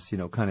same as,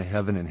 kind of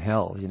heaven and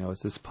hell,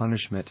 it's this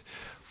punishment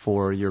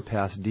for your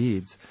past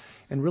deeds.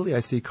 And really I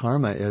see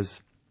karma as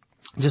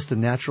just the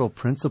natural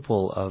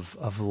principle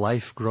of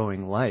life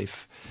growing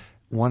life,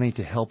 wanting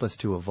to help us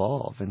to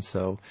evolve. And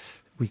so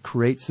we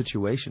create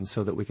situations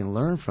so that we can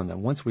learn from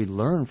them. Once we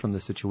learn from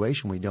the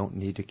situation, we don't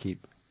need to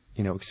keep,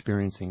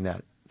 experiencing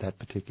that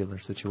particular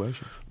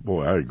situation.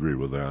 Boy, I agree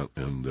with that.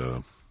 And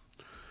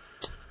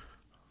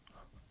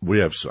I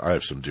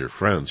have some dear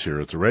friends here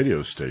at the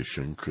radio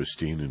station.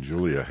 Christine and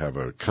Julia have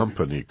a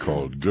company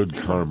called Good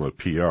Karma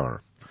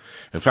PR.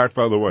 In fact,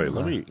 by the way,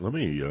 let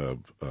me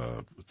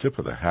tip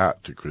of the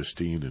hat to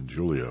Christine and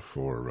Julia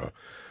for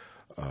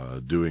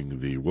doing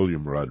the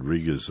William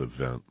Rodriguez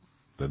event,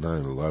 the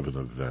 9/11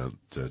 event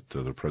at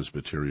the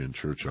Presbyterian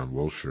Church on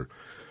Wilshire.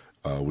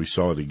 We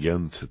saw it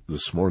again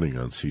this morning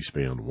on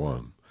C-SPAN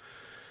 1.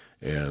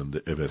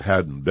 And if it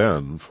hadn't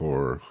been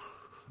for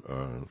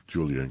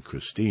Julia and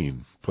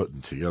Christine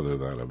putting together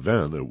that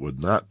event, it would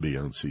not be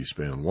on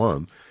C-SPAN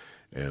 1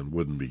 and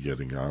wouldn't be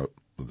getting out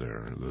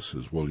there. This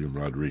is William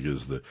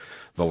Rodriguez, the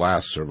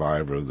last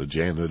survivor, the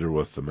janitor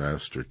with the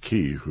master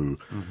key, who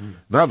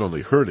not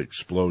only heard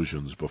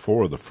explosions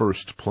before the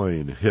first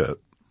plane hit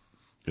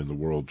in the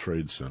World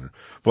Trade Center,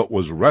 but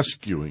was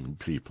rescuing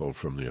people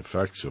from the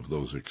effects of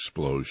those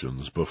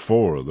explosions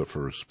before the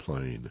first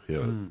plane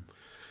hit.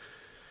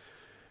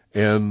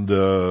 And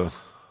so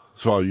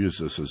I'll use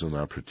this as an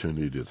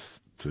opportunity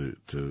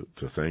to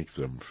thank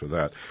them for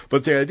that.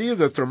 But the idea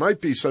that there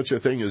might be such a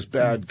thing as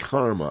bad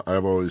karma,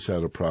 I've always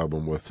had a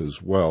problem with as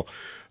well.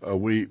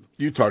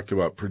 You talked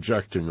about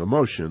projecting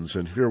emotions,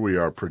 and here we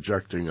are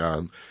projecting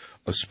on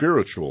a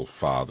spiritual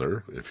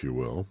father, if you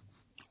will,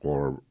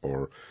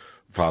 or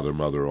father,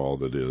 mother, all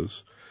that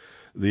is,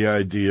 the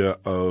idea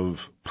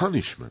of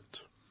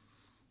punishment.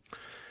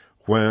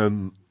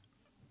 When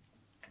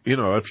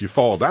if you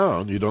fall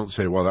down, you don't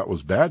say, well, that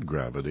was bad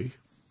gravity.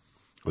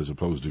 as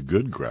opposed to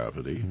good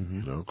gravity,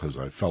 because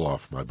I fell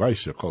off my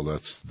bicycle.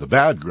 That's the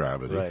bad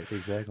gravity. Right,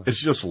 exactly. It's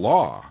just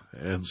law.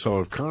 And so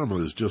if karma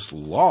is just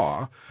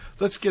law,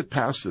 let's get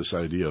past this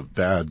idea of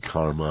bad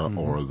karma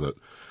or that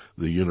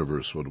the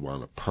universe would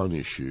want to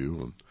punish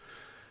you.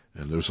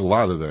 And there's a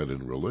lot of that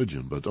in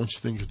religion, but don't you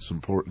think it's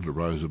important to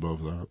rise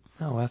above that?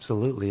 Oh,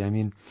 absolutely. I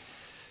mean,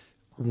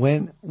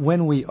 when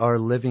we are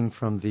living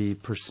from the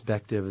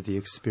perspective of the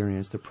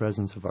experience, the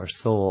presence of our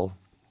soul,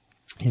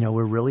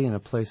 we're really in a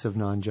place of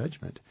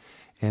non-judgment.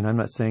 And I'm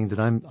not saying that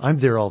I'm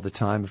there all the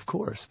time, of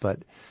course, but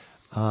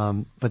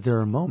there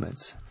are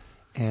moments,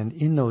 and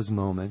in those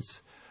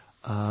moments,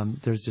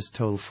 there's just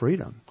total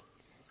freedom.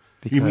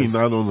 You mean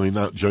not only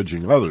not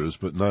judging others,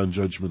 but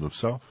non-judgment of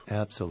self?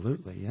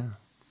 Absolutely, yeah.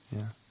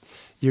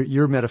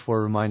 Your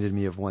metaphor reminded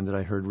me of one that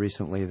I heard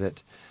recently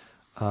that,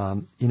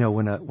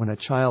 when a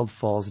child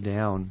falls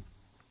down,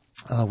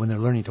 when they're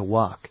learning to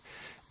walk,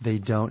 they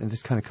don't, and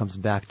this kind of comes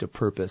back to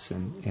purpose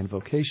and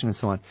vocation and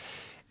so on.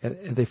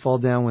 They fall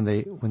down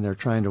when they're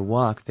trying to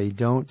walk. They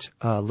don't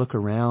look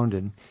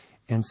around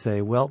and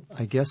say, well,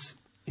 I guess,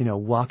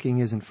 walking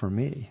isn't for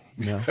me.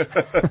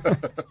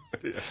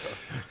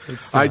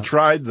 I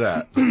tried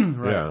that.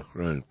 Right. Yeah,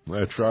 right.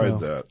 I tried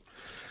that.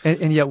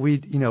 And yet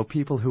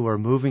people who are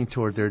moving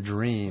toward their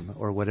dream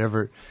or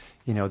whatever,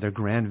 their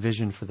grand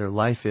vision for their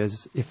life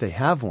is, if they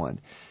have one,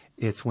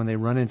 it's when they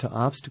run into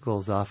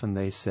obstacles, often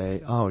they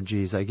say, oh,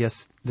 geez, I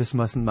guess this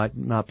might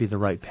not be the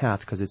right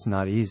path because it's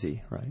not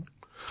easy, right?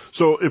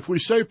 So if we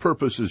say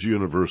purpose is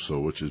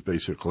universal, which is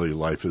basically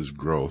life is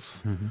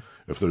growth,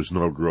 if there's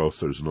no growth,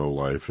 there's no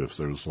life. If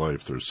there's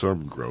life, there's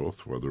some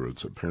growth, whether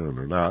it's apparent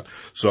or not.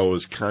 So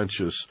as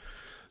conscious,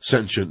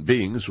 sentient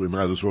beings, we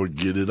might as well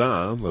get it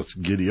on. Let's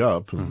giddy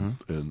up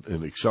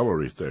and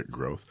accelerate that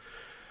growth.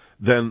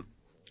 Then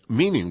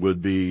meaning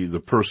would be the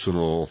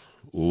personal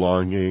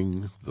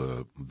longing,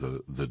 the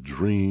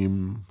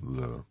dream,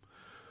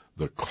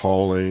 the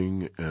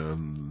calling,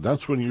 and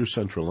that's when your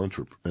central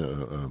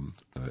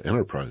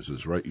enterprise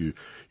is, right? You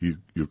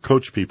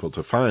coach people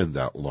to find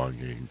that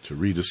longing, to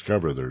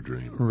rediscover their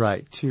dream.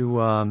 Right.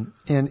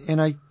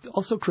 And I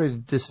also create a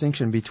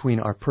distinction between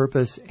our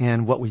purpose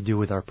and what we do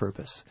with our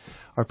purpose.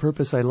 Our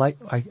purpose, I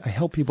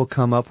help people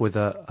come up with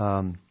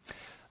a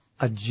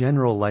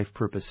general life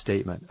purpose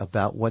statement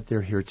about what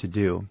they're here to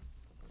do.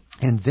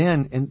 And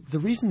the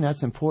reason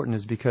that's important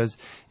is because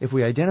if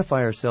we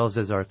identify ourselves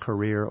as our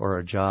career or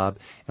our job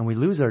and we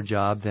lose our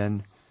job,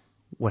 then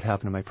what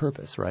happened to my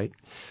purpose, right?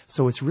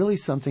 So it's really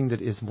something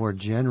that is more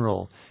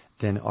general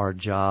than our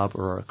job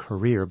or our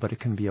career, but it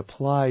can be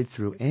applied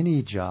through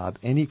any job,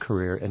 any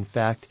career, in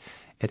fact,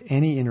 at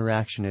any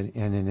interaction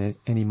and in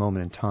any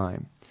moment in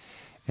time.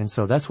 And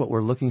so that's what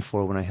we're looking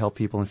for when I help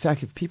people. In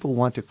fact, if people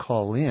want to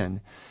call in,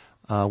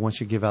 once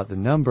you give out the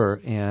number,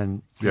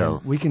 and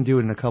we can do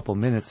it in a couple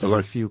minutes. There's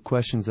a few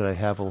questions that I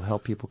have will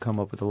help people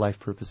come up with a life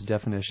purpose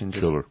definition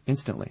just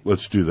instantly.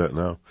 Let's do that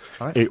now.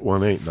 All right.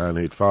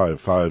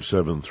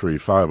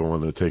 818-985-5735. I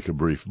want to take a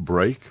brief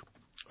break,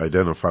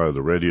 identify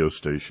the radio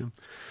station,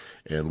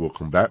 and we'll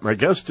come back. My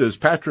guest is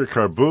Patrick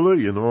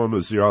Harbula. You know him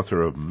as the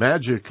author of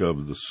Magic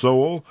of the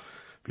Soul.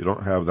 If you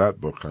don't have that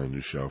book on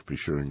your shelf, be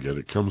sure and get it.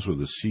 It comes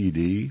with a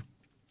CD,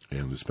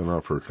 and it's been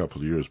out for a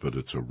couple of years, but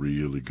it's a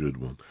really good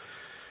one.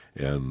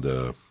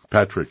 And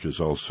Patrick is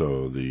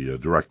also the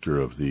director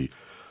of the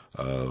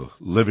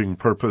Living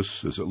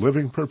Purpose. Is it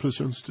Living Purpose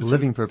Institute?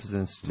 Living Purpose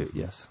Institute,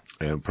 yes.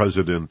 And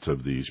president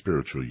of the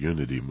Spiritual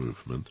Unity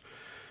Movement.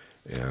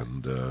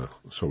 And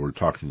so we're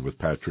talking with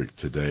Patrick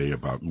today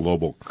about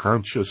global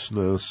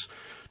consciousness,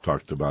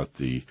 talked about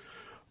the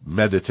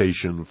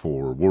meditation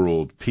for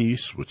world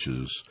peace, which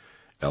is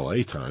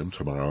LA time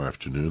tomorrow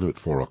afternoon at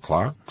 4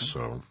 o'clock.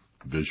 So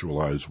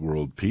visualize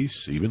world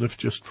peace, even if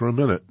just for a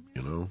minute,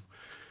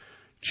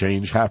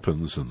 Change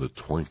happens in the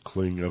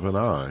twinkling of an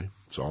eye.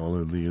 It's all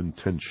in the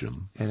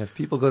intention. And if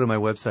people go to my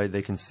website,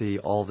 they can see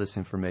all this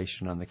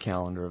information on the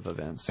calendar of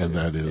events. And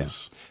that is? Yeah.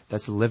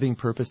 That's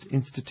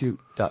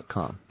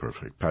livingpurposeinstitute.com.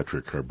 Perfect.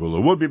 Patrick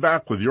Harbula. We'll be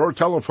back with your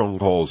telephone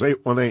calls,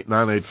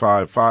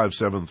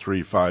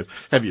 818-985-5735.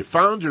 Have you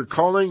found your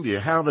calling? Do you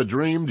have a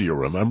dream? Do you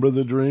remember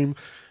the dream?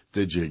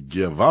 Did you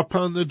give up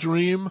on the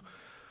dream?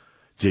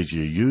 Did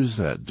you use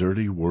that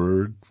dirty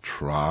word,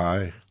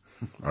 try?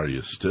 Are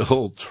you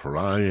still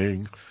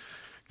trying?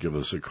 Give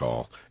us a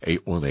call,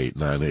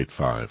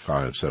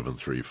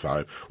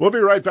 818-985-5735. We'll be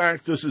right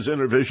back. This is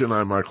Intervision.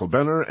 I'm Michael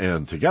Benner,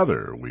 and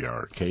together we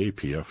are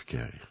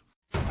KPFK.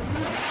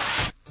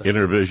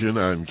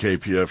 Intervision on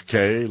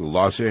KPFK,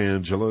 Los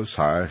Angeles.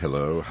 Hi,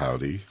 hello,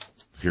 howdy.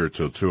 Here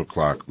till 2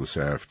 o'clock this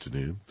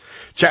afternoon.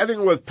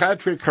 Chatting with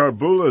Patrick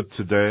Harbula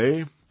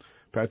today.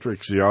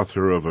 Patrick's the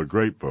author of a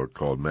great book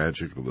called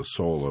Magic of the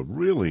Soul, a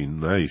really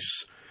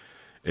nice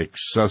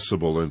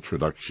accessible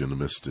introduction to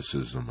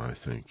mysticism, I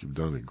think. You've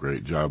done a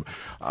great job.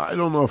 I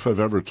don't know if I've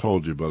ever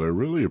told you, but I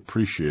really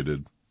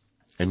appreciated,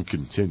 and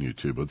continue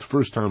to, but the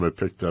first time I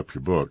picked up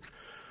your book,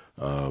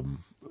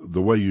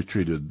 the way you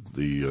treated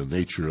the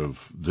nature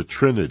of the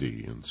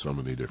Trinity in so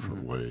many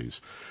different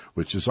ways,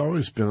 which has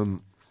always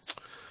been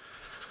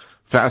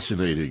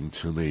fascinating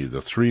to me,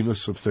 the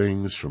threeness of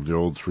things, from the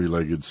old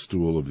three-legged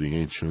stool of the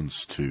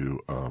ancients to,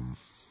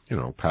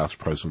 past,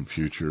 present,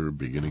 future,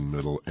 beginning,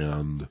 middle,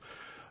 end,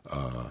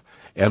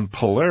 and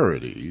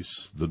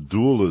polarities, the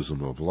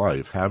dualism of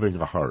life, having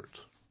a heart.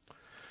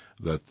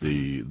 That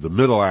the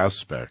middle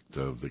aspect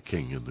of the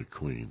king and the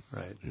queen,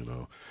 right?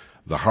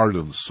 The heart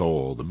and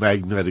soul, the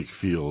magnetic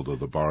field of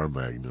the bar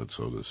magnet,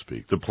 so to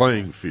speak, the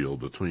playing field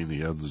between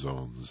the end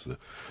zones, the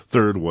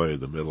third way,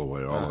 the middle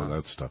way, all of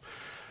that stuff,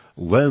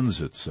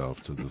 lends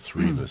itself to the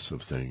threeness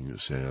of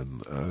things.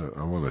 And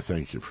I want to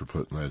thank you for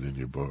putting that in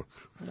your book.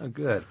 Oh,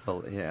 good.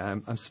 Well, yeah,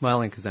 I'm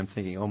smiling because I'm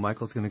thinking,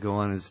 Michael's going to go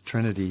on his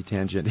Trinity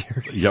tangent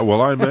here. Yeah,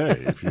 well, I may,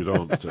 if you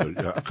don't,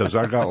 because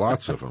I got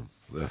lots of them.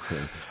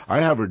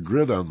 I have a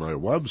grid on my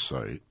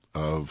website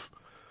of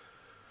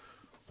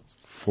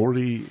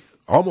 40,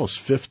 almost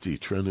 50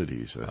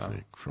 Trinities, I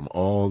think, from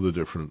all the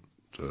different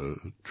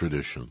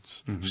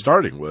traditions,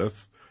 starting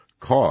with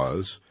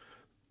cause,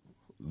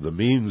 the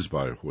means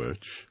by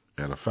which,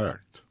 and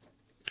effect.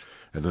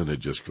 And then it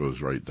just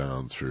goes right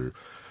down through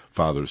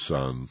Father,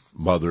 Son,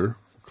 Mother,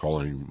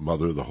 calling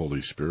Mother the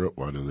Holy Spirit.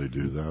 Why do they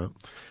do that?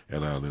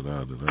 And on and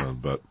on and on.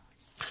 But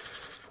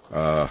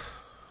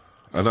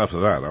enough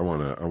of that. I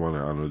want to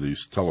honor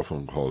these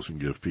telephone calls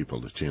and give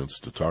people a chance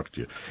to talk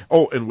to you.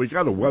 Oh, and we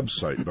got a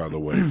website, by the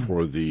way,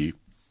 for the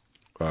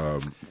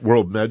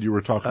World Med you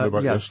were talking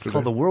about yesterday. It's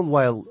called the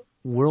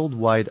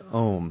Worldwide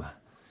Ohm.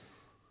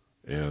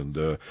 And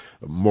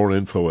more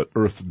info at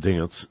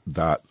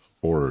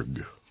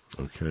earthdance.org.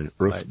 Okay,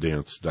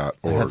 earthdance.org.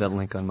 I have that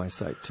link on my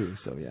site, too,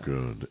 so yeah.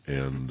 Good.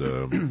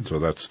 And so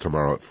that's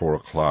tomorrow at 4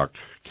 o'clock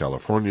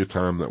California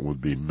time. That would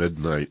be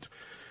midnight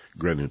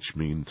Greenwich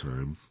Mean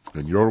Time.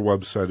 And your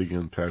website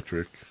again,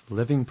 Patrick?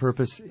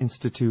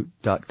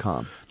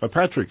 livingpurposeinstitute.com. Now,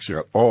 Patrick's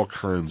got all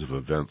kinds of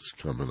events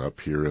coming up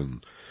here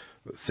in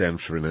San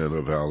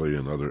Fernando Valley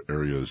and other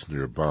areas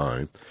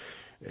nearby.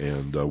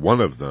 And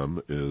one of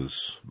them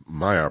is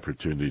my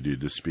opportunity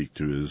to speak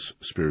to his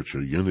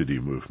Spiritual Unity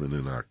Movement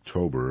in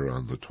October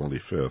on the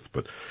 25th.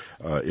 But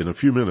in a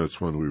few minutes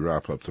when we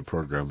wrap up the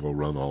program, we'll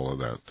run all of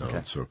that down.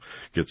 Okay. So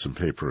get some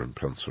paper and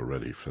pencil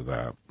ready for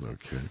that.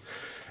 Okay.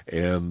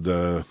 And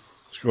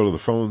let's go to the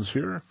phones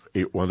here.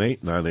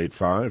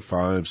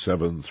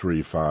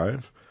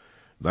 818-985-5735.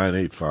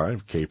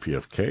 985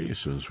 KPFK. As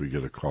soon as we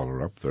get a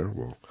caller up there,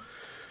 we'll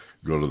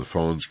go to the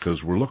phones,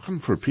 because we're looking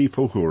for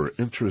people who are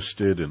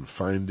interested in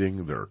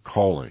finding their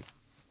calling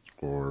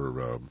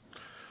or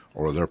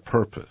their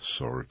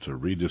purpose, or to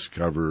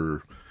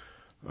rediscover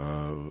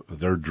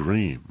their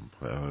dream.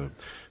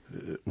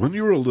 When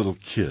you were a little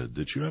kid,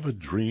 did you have a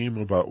dream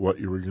about what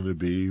you were going to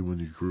be when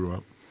you grew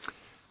up?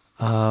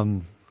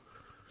 Do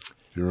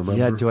you remember?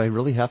 Yeah, do I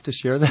really have to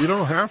share that? You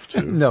don't have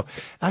to. No.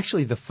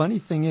 Actually, the funny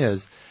thing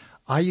is,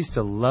 I used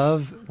to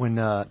love when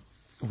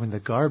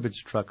the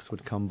garbage trucks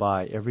would come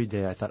by every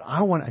day. I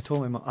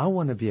told my mom, I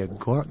want to be a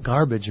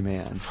garbage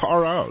man.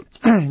 Far out.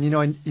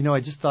 I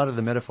just thought of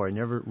the metaphor. I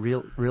never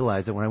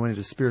realized that when I went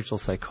into spiritual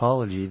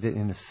psychology, that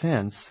in a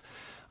sense,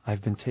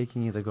 I've been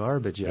taking the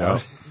garbage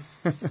out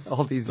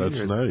all these years.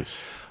 That's nice.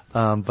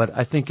 But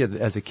I think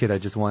as a kid, I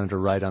just wanted to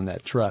ride on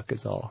that truck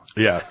is all.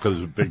 Yeah,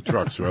 because of big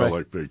trucks. I Right.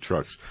 like big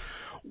trucks.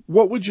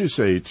 What would you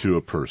say to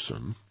a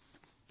person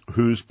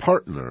whose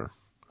partner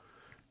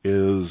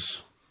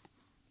is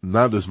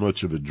not as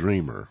much of a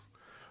dreamer?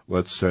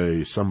 Let's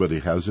say somebody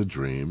has a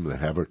dream, they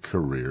have a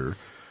career,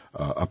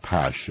 a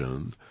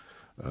passion.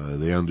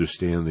 They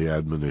understand the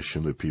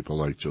admonition of people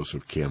like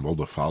Joseph Campbell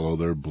to follow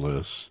their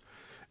bliss,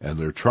 and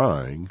they're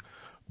trying,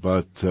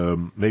 but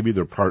maybe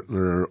their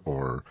partner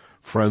or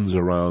friends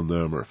around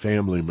them or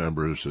family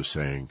members are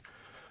saying,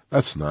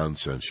 that's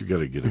nonsense. You got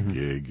to get a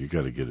gig. You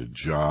got to get a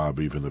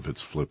job, even if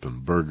it's flipping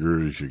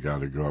burgers. You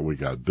got to go. We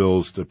got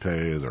bills to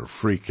pay. They're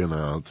freaking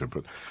out.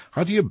 But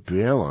how do you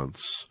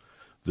balance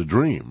the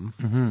dream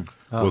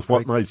with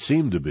what might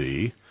seem to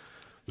be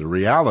the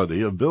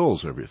reality of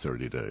bills every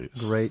 30 days?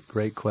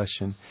 Great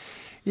question.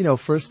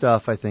 First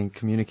off, I think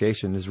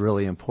communication is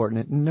really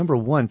important. Number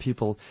one,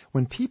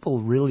 when people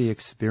really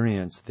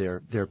experience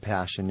their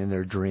passion and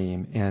their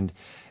dream and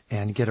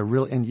get a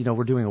real,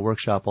 we're doing a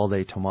workshop all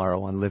day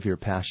tomorrow on Live Your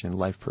Passion,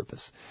 Life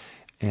Purpose.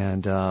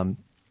 And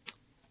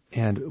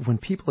when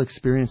people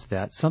experience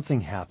that,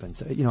 something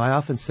happens. I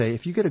often say,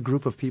 if you get a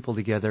group of people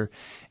together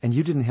and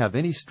you didn't have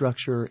any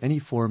structure, any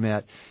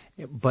format,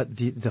 but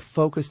the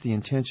focus, the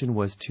intention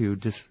was to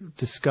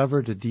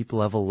discover the deep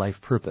level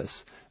life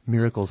purpose,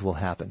 miracles will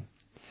happen.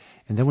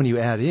 And then when you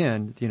add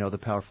in, the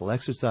powerful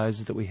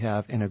exercises that we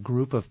have, and a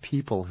group of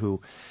people who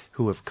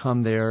have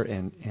come there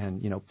and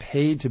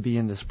paid to be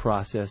in this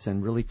process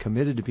and really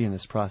committed to be in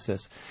this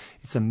process,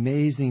 it's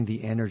amazing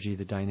the energy,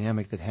 the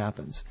dynamic that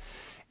happens.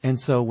 And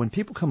so when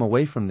people come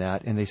away from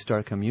that and they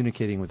start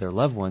communicating with their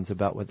loved ones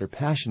about what their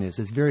passion is,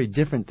 it's very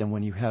different than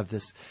when you have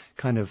this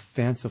kind of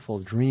fanciful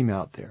dream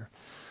out there.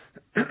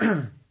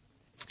 And,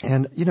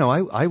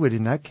 I would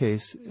in that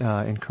case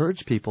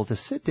encourage people to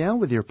sit down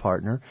with your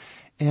partner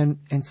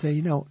and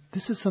say,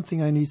 this is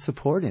something I need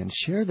support in.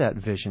 Share that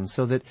vision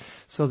so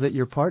that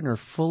your partner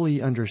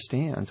fully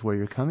understands where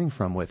you're coming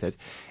from with it.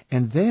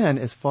 And then,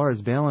 as far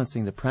as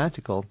balancing the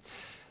practical,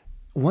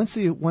 once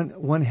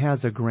one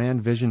has a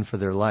grand vision for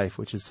their life,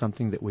 which is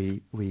something that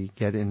we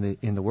get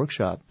in the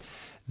workshop,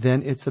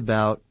 then it's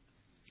about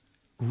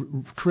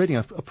creating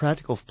a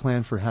practical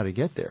plan for how to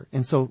get there.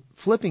 And so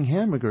flipping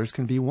hamburgers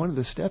can be one of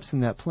the steps in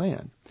that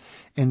plan.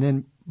 And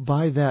then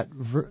by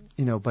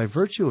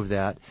virtue of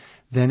that,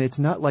 then it's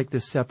not like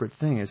this separate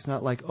thing. It's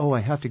not like, I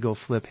have to go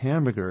flip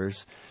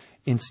hamburgers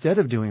instead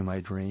of doing my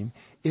dream.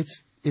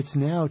 It's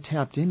now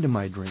tapped into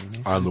my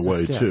dream. On the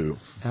way, too.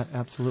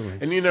 Absolutely.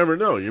 And you never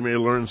know. You may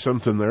learn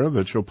something there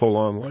that you'll pull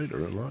on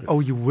later in life.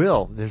 Oh, you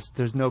will.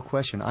 There's no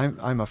question.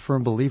 I'm a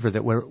firm believer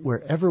that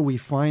wherever we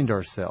find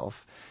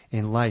ourselves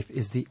in life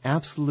is the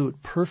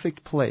absolute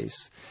perfect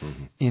place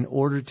in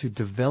order to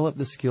develop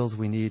the skills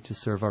we need to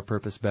serve our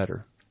purpose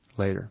better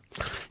later.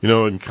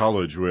 In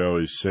college, we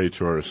always say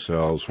to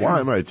ourselves, why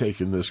am I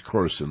taking this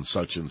course in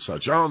such and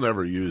such? I'll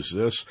never use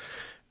this.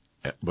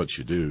 But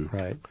you do.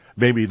 Right.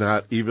 Maybe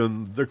not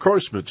even the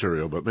course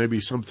material, but maybe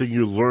something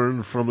you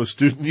learned from a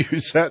student you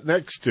sat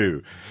next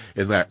to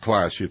in that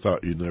class you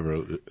thought you'd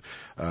never.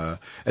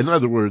 In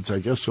other words, I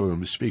guess what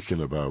I'm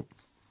speaking about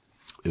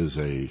is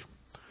an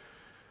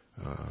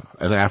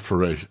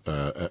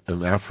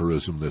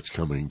aphorism that's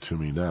coming to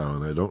me now,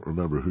 and I don't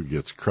remember who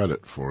gets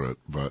credit for it,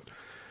 but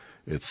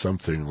it's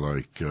something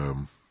like,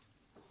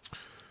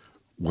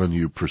 when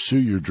you pursue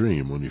your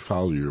dream, when you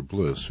follow your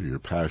bliss or your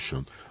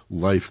passion,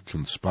 life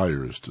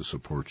conspires to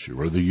support you,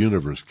 or the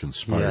universe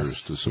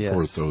conspires to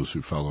support those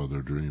who follow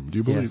their dream. Do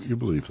you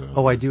believe that?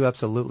 Oh, I do,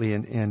 absolutely.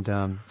 And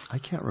I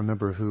can't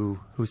remember who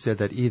said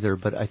that either,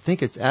 but I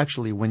think it's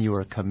actually when you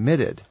are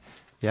committed.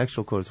 The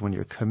actual quote is when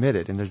you're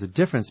committed, and there's a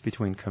difference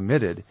between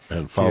committed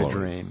and to your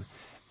dream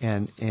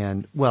and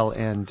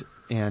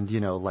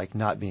like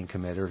not being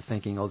committed or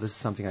thinking, this is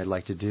something I'd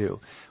like to do.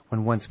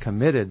 When one's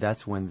committed,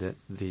 that's when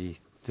the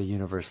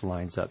universe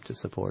lines up to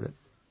support it.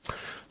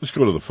 Let's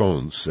go to the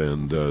phones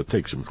and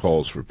take some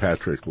calls for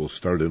Patrick. We'll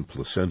start in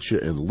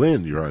Placentia. And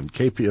Lynn, you're on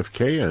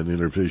KPFK on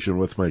Intervision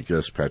with my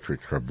guest,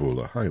 Patrick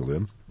Harbula. Hi,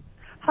 Lynn.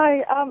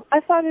 Hi.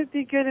 I thought it'd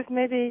be good if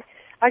maybe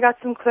I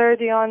got some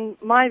clarity on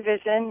my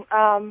vision.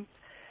 I'm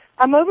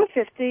over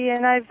 50,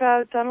 and I've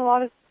done a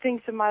lot of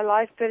things in my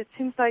life, but it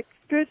seems like,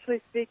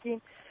 spiritually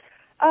speaking,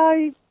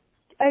 I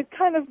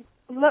kind of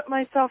let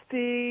myself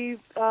be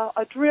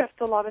adrift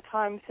a lot of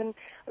times, and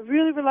I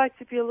really would like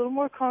to be a little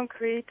more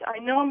concrete. I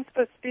know I'm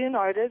supposed to be an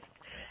artist,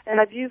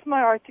 and I've used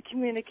my art to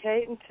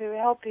communicate and to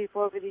help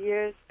people over the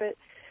years, but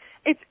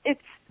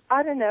it's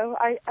I don't know.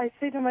 I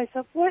say to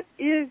myself, what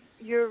is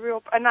your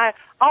real, and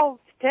I'll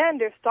stand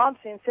there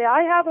staunchly and say,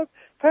 I have a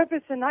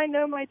purpose and I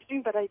know my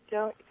dream, but I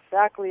don't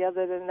exactly.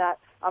 Other than that,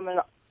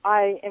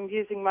 I am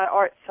using my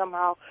art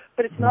somehow,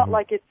 but it's not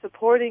like it's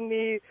supporting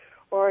me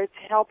or it's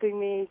helping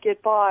me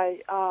get by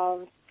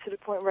to the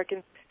point where I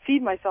can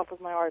feed myself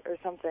with my art or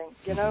something,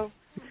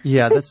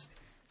 Yeah, that's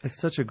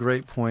such a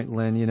great point,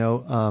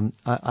 Lynn.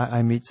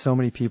 I meet so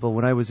many people.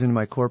 When I was in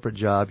my corporate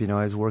job,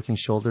 I was working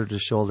shoulder to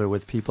shoulder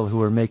with people who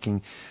were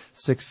making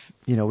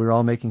we were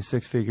all making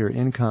six-figure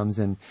incomes,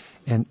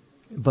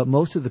 but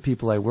most of the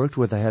people I worked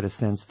with, I had a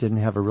sense, didn't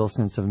have a real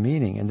sense of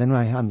meaning. And then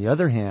on the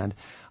other hand,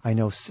 I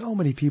know so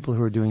many people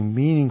who are doing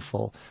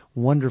meaningful,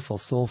 wonderful,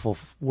 soulful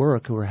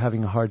work who are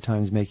having hard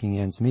times making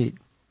ends meet.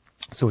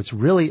 So it's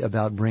really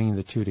about bringing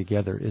the two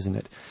together, isn't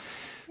it?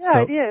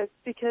 Yeah, it is,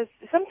 because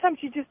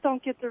sometimes you just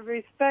don't get the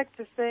respect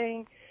of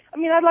saying,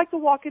 I'd like to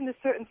walk into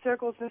certain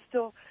circles and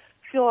still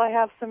feel I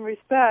have some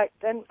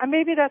respect. And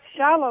maybe that's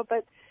shallow,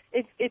 but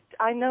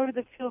I know that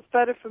it feels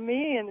better for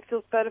me and it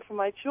feels better for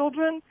my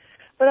children.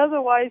 But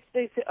otherwise,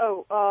 they say,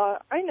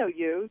 I know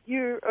you.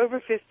 You're over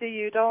 50.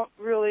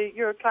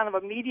 You're kind of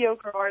a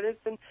mediocre artist.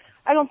 And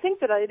I don't think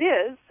that it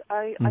is.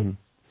 I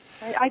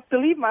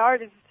believe my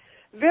art is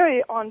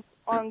very on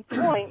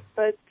point,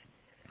 but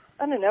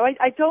I don't know.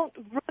 I don't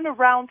run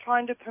around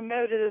trying to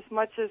promote it as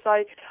much as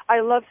I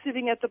love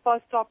sitting at the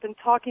bus stop and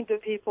talking to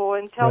people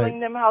and telling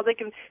them how they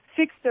can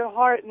fix their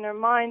heart and their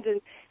mind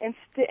and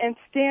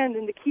stand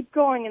and to keep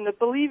going and to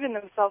believe in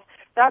themselves.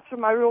 That's where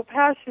my real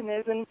passion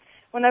is. And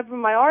whenever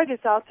my art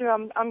is out there,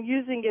 I'm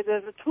using it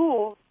as a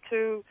tool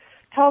to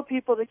tell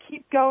people to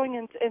keep going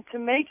and to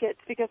make it,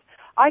 because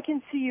I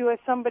can see you as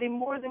somebody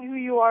more than who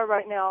you are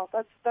right now.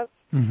 That's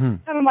kind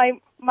of my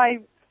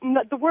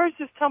the words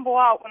just tumble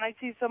out when I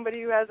see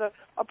somebody who has a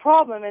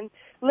problem. And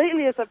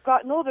lately, as I've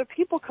gotten older,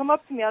 people come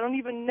up to me. I don't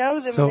even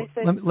know them. So and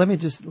they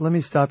say, let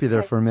me stop you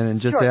there for a minute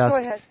and just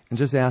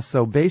ask.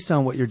 So based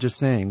on what you're just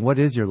saying, what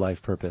is your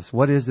life purpose?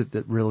 What is it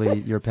that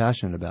really you're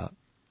passionate about?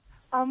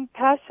 I'm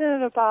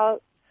passionate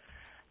about.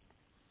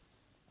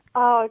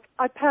 Okay,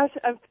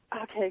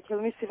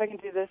 let me see if I can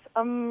do this.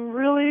 I'm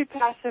really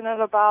passionate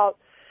about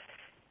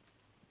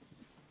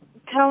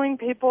telling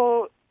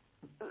people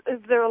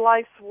is their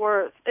life's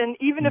worth. And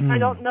even if I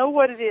don't know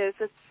what it is,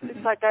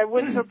 it's like I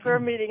went to a prayer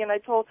meeting and I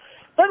told,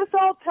 let us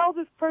all tell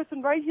this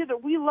person right here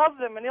that we love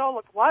them. And they all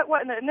look, what?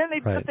 And then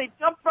they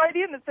jumped right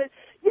in and said,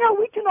 yeah,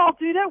 we can all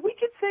do that. We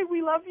can say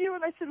we love you.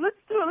 And I said, let's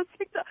do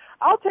it.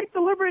 I'll take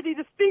the liberty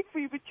to speak for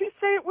you, but you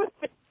say it with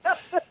me.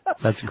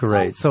 That's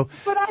great.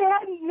 But I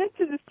hadn't been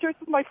to this church.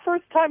 It was my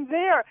first time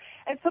there.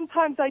 And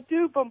sometimes I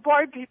do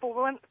bombard people.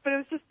 But it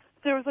was just,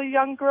 there was a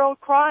young girl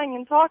crying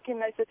and talking.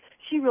 And I said,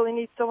 she really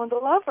needs someone to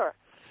love her.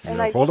 And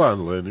hold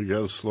on, Lynn. You got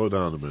to slow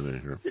down a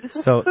minute here.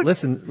 So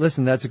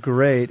listen. That's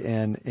great,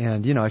 and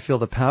I feel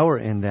the power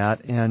in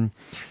that. And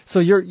so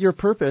your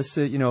purpose,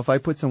 if I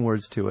put some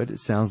words to it, it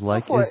sounds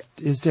like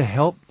is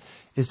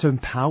to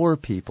empower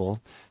people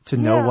to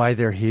know why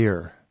they're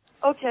here.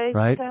 Okay.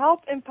 Right. To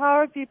help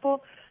empower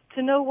people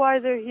to know why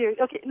they're here.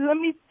 Okay.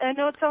 I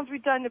know it sounds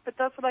redundant, but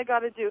that's what I got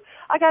to do.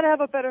 I got to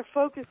have a better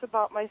focus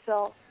about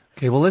myself.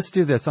 Okay, well, let's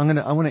do this. I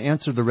want to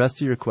answer the rest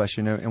of your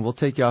question, and we'll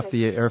take you off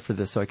the air for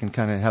this, so I can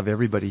kind of have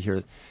everybody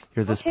hear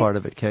this part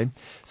of it. Okay.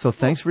 So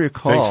thanks for your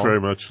call. Thanks very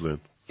much,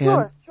 Lynn.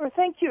 Sure.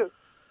 Thank you.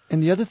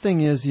 And the other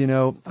thing is,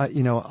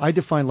 I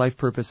define life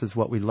purpose as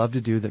what we love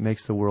to do that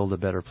makes the world a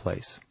better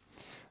place,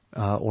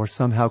 or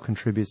somehow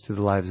contributes to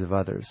the lives of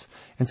others.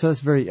 And so that's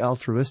very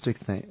altruistic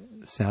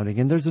sounding.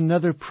 And there's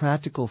another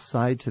practical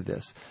side to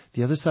this.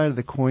 The other side of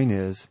the coin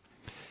is,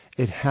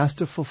 it has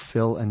to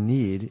fulfill a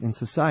need in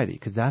society,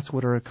 because that's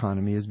what our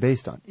economy is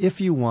based on. If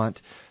you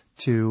want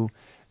to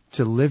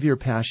live your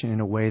passion in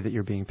a way that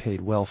you're being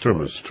paid well for.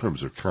 In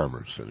terms of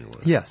commerce, anyway.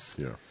 Yes.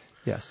 Yeah.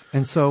 Yes.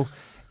 And so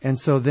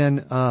then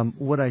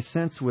what I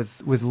sense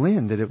with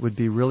Lynn, that it would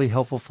be really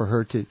helpful for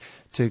her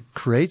to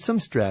create some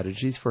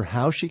strategies for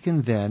how she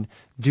can then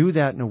do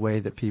that in a way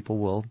that people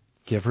will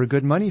give her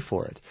good money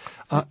for it.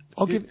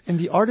 And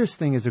the artist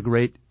thing is a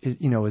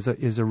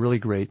really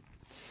great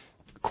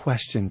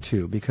question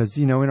too, because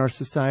in our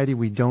society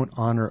we don't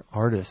honor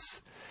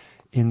artists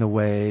in the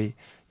way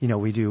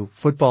we do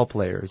football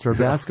players or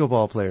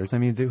basketball players. I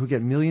mean, who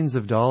get millions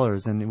of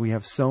dollars, and we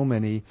have so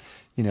many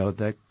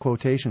the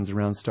quotations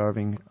around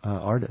starving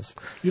artists.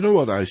 You know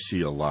what I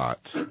see a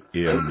lot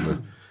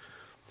in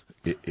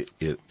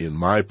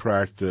my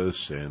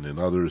practice and in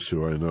others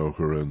who I know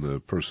who are in the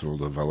personal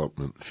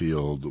development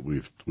field.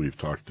 We've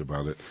talked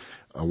about it.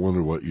 I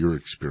wonder what your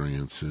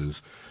experience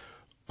is.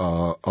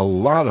 A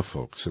lot of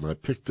folks, and I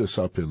picked this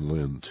up in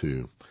Lynn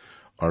too,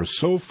 are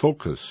so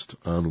focused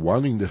on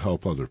wanting to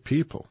help other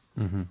people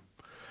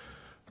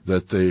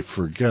that they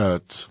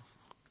forget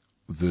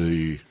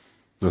the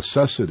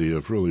necessity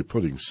of really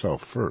putting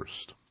self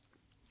first.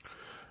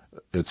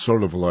 It's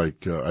sort of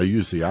like, I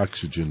use the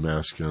oxygen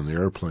mask on the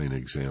airplane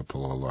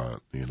example a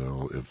lot.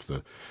 If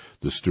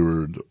the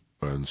steward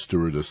and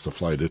stewardess, the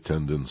flight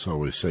attendants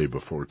always say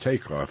before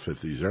takeoff,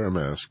 if these air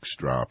masks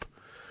drop,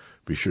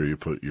 be sure you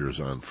put yours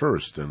on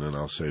first. And then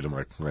I'll say to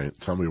my client,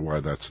 tell me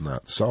why that's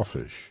not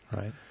selfish.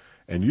 Right.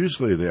 And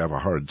usually they have a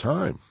hard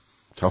time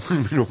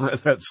telling me why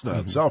that's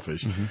not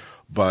selfish.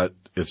 But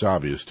it's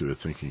obvious to a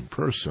thinking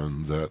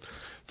person that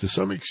to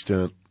some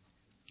extent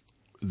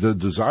the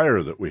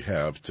desire that we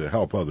have to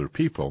help other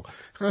people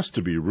has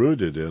to be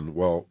rooted in,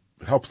 well,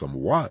 help them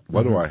what?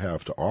 What do I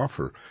have to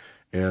offer?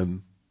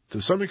 And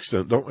to some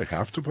extent, don't we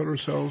have to put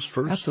ourselves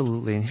first?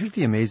 Absolutely. And here's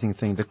the amazing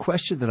thing. The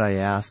question that I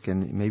ask,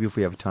 and maybe if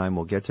we have time,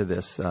 we'll get to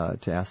this,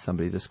 to ask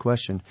somebody this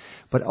question,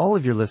 but all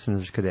of your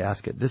listeners could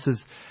ask it.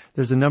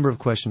 There's a number of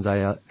questions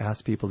I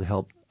ask people to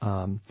help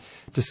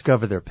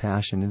discover their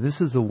passion, and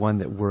this is the one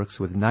that works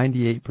with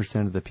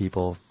 98% of the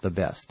people the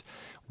best.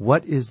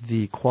 What is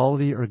the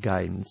quality or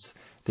guidance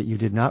that you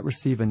did not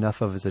receive enough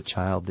of as a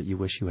child that you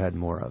wish you had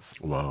more of?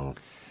 Wow.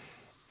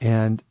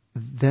 And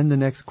then the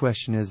next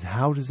question is,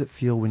 how does it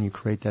feel when you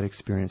create that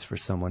experience for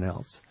someone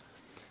else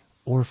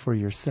or for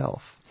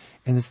yourself?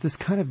 And it's this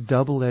kind of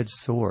double-edged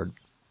sword.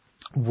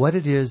 What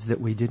it is that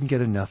we didn't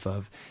get enough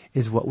of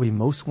is what we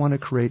most want to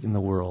create in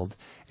the world,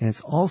 and it's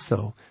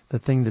also the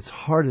thing that's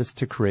hardest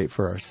to create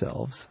for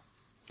ourselves.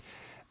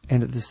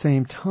 And at the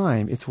same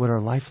time, it's what our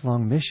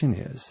lifelong mission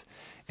is.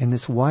 And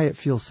it's why it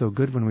feels so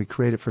good when we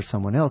create it for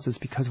someone else, is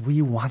because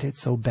we want it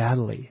so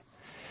badly.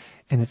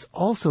 And it's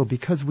also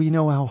because we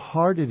know how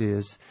hard it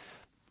is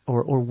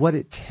or what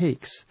it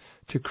takes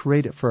to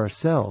create it for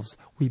ourselves,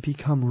 we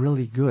become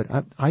really good.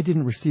 I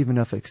didn't receive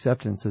enough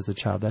acceptance as a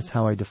child. That's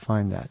how I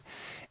define that.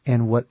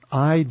 And what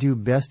I do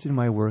best in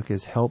my work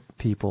is help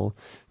people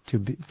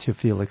to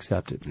feel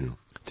accepted,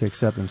 to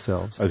accept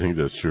themselves. I think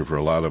that's true for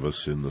a lot of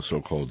us in the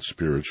so-called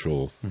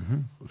spiritual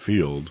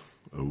field.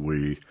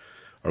 We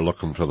are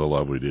looking for the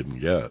love we didn't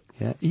get.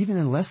 Yeah, even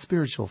in less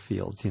spiritual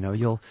fields,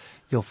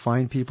 you'll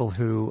find people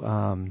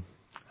who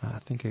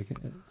think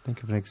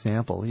of an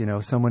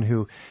example. Someone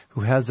who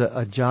has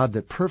a job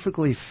that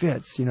perfectly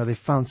fits. They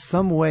found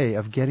some way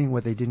of getting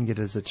what they didn't get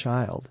as a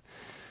child.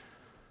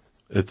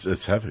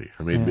 It's heavy.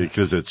 I mean,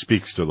 because it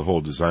speaks to the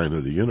whole design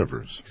of the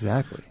universe.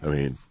 Exactly. I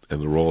mean,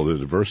 and the role that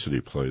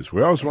diversity plays.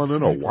 We always want to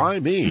know, why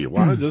me?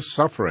 Why this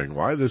suffering?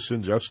 Why this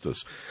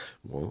injustice?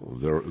 Well,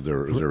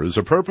 there is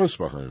a purpose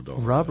behind all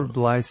Robert that.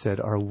 Bly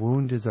said, "Our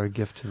wound is our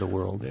gift to the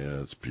world."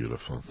 Yeah, it's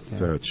beautiful. Yeah.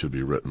 That should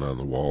be written on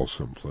the wall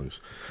someplace.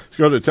 Let's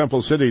go to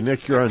Temple City.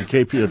 Nick, you're on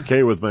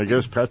KPFK with my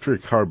guest,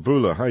 Patrick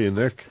Harbula. Hiya,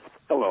 Nick.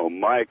 Hello,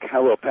 Mike.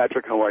 Hello,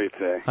 Patrick. How are you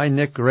today? Hi,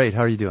 Nick. Great.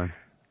 How are you doing?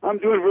 I'm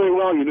doing really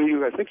well.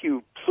 I think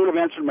you sort of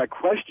answered my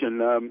question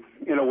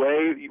in a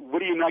way.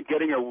 What are you not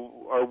getting,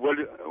 or what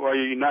are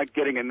you not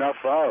getting enough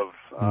of?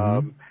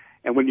 Mm-hmm.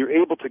 And when you're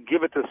able to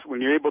give it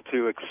when you're able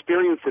to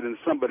experience it in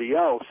somebody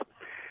else,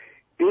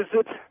 is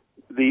it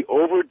the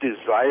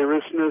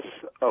over-desirousness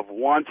of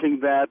wanting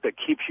that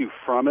keeps you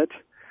from it,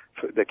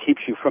 that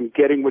keeps you from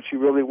getting what you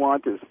really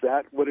want? Is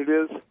that what it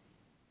is?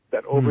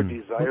 That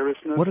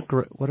over-desirousness?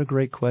 What a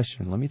great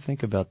question. Let me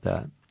think about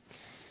that.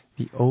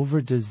 The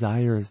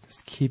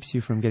over-desirousness keeps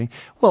you from getting...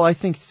 Well, I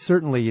think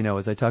certainly,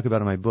 as I talk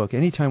about in my book,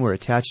 anytime we're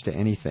attached to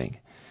anything,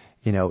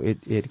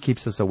 it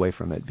keeps us away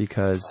from it,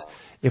 because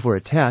if we're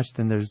attached,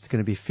 then there's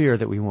going to be fear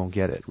that we won't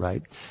get it,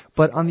 right?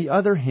 But on the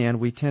other hand,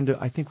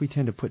 I think we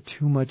tend to put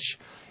too much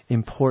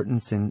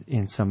importance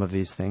in some of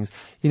these things.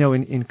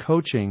 In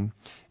coaching,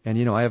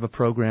 and I have a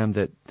program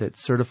that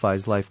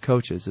certifies life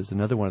coaches, is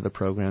another one of the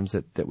programs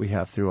that we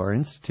have through our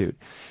institute.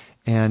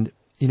 And,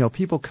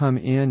 people come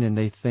in and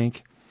they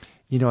think,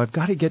 I've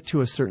got to get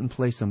to a certain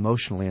place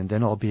emotionally and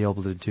then I'll be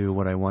able to do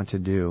what I want to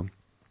do.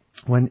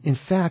 When in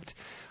fact,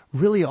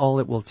 really all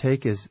it will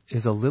take is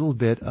a little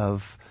bit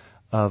of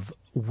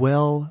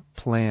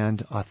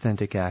well-planned,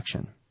 authentic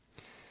action.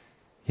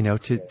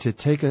 To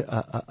take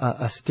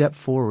a step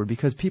forward,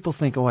 because people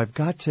think, I've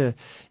got to,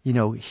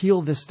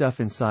 heal this stuff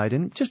inside.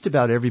 And just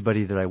about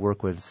everybody that I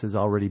work with has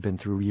already been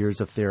through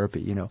years of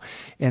therapy,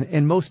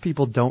 and most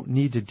people don't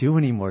need to do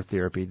any more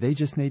therapy. They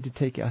just need to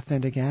take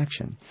authentic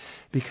action,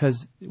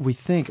 because we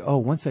think,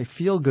 once I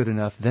feel good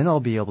enough, then I'll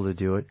be able to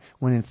do it.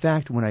 When in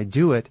fact, when I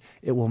do it,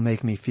 it will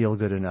make me feel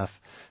good enough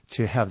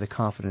to have the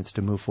confidence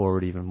to move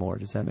forward even more.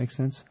 Does that make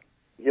sense?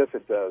 Yes,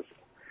 it does.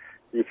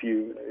 It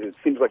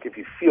seems like if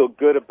you feel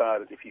good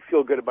about it, if you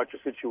feel good about your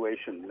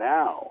situation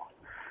now,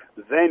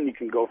 then you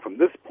can go from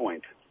this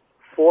point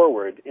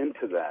forward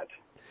into that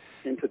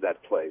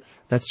place.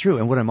 That's true.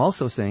 And what I'm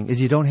also saying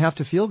is you don't have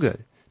to feel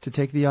good to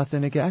take the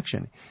authentic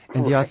action.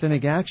 And the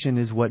authentic action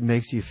is what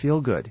makes you feel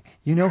good.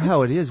 You know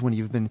how it is when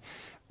you've been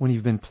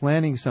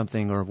planning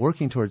something or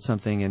working towards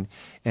something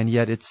and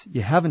yet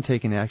you haven't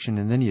taken action,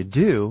 and then you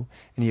do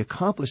and you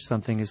accomplish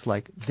something. It's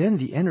like then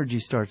the energy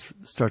starts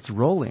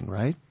rolling,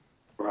 right?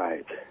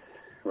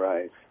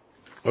 Right.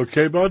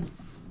 Okay, bud.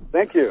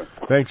 Thank you.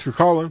 Thanks for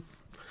calling.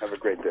 Have a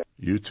great day.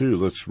 You too.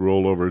 Let's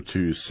roll over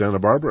to Santa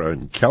Barbara.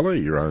 And Kelly,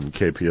 you're on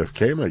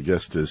KPFK. My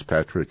guest is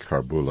Patrick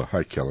Harbula.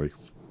 Hi, Kelly.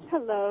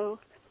 Hello.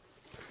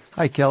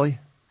 Hi, Kelly.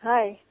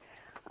 Hi.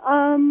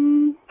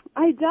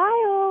 I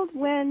dialed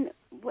when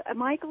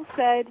Michael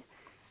said,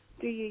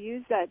 "Do you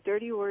use that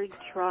dirty word,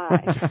 try?"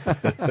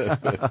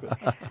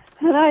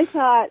 And I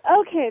thought,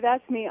 okay,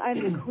 that's me.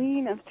 I'm the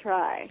queen of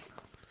try.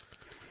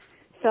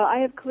 So I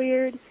have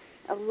cleared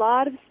a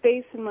lot of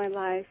space in my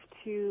life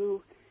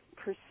to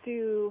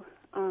pursue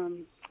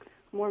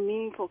more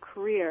meaningful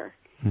career.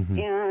 Mm-hmm.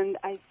 And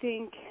I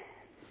think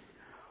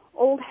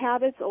old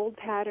habits, old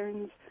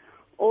patterns,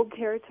 old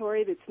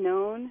territory that's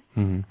known,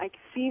 mm-hmm. I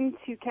seem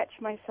to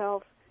catch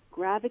myself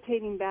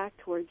gravitating back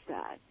towards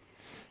that.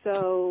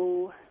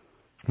 So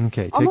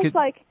almost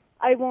like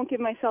I won't give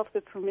myself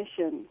the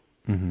permission.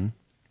 Mm-hmm.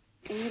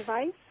 Any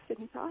advice?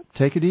 Any thoughts?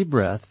 Take a deep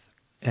breath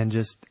and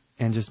just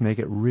make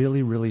it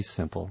really, really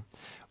simple.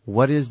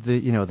 What is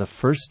the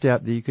first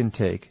step that you can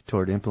take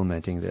toward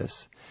implementing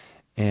this?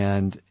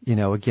 And,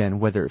 again,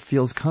 whether it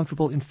feels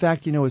comfortable. In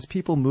fact, as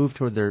people move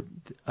toward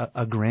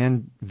a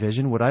grand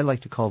vision, what I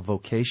like to call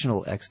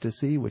vocational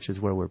ecstasy, which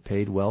is where we're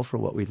paid well for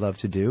what we love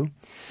to do,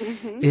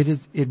 mm-hmm.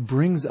 it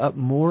brings up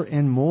more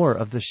and more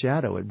of the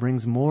shadow. It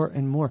brings more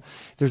and more.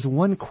 There's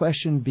one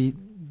question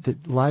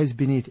that lies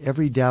beneath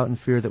every doubt and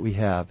fear that we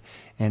have,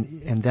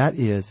 and that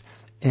is,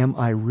 am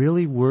I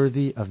really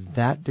worthy of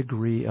that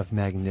degree of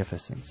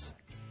magnificence?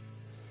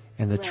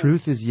 And the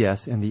truth is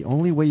yes, and the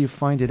only way you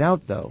find it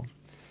out, though,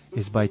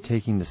 is by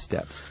taking the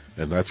steps.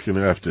 And that's going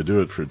to have to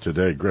do it for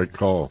today. Great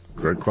call.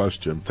 Great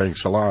question.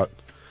 Thanks a lot.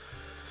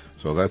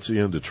 So that's the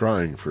end of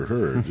trying for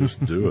her.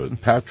 Just do it.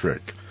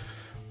 Patrick,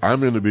 I'm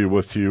going to be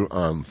with you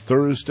on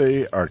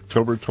Thursday,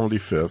 October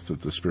 25th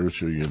at the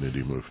Spiritual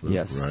Unity Movement.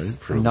 Yes. Right?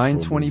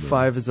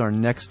 9:25 is our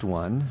next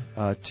one,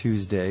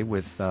 Tuesday,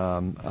 with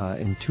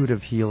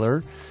intuitive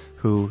healer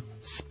who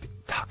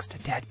talks to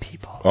dead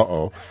people.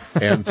 Uh-oh.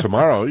 And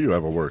tomorrow you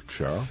have a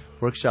workshop.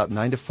 Workshop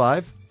 9 to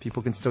 5.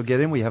 People can still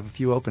get in. We have a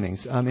few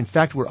openings. In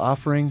fact, we're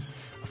offering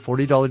a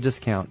 $40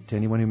 discount to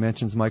anyone who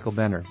mentions Michael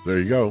Benner. There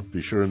you go.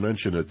 Be sure and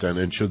mention it then.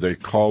 And should they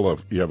call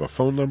you have a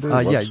phone number?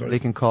 Yeah, they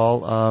can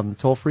call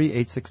toll-free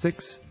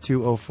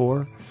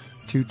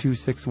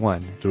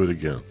 866-204-2261. Do it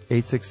again.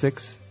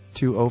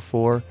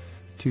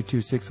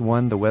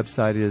 866-204-2261. The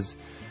website is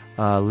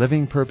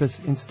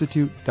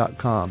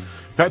livingpurposeinstitute.com.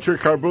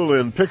 Patrick Harbula,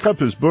 and pick up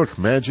his book,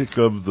 Magic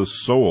of the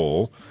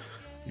Soul.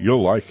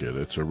 You'll like it.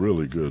 It's a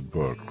really good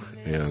book.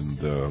 And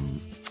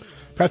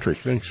Patrick,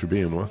 thanks for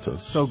being with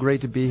us. So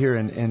great to be here.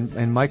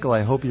 And Michael,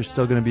 I hope you're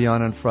still going to be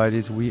on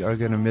Fridays. We are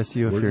going to miss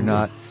you if you're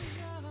not.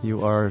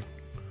 You are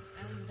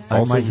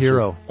my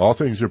hero. All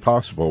things are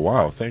possible.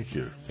 Wow, thank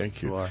you.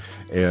 You are.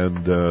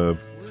 And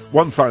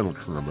one final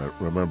comment.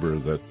 Remember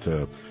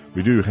that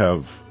we do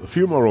have a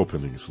few more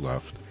openings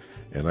left,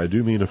 and I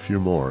do mean a few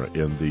more,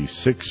 in the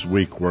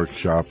 6-week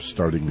workshop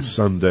starting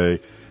Sunday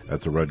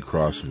at the Red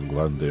Cross in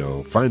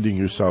Glendale, Finding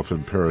Yourself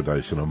in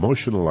Paradise, an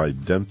emotional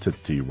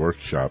identity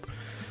workshop.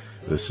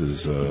 This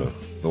is the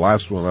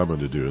last one I'm going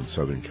to do in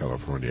Southern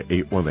California.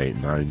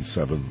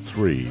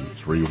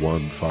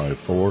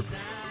 818-973-3154,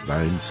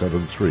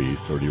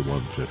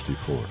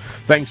 973-3154.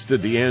 Thanks to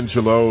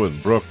D'Angelo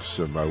and Brooks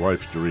and my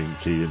wife, Doreen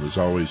Key. And as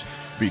always,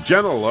 be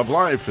gentle, love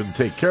life, and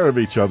take care of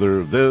each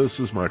other. This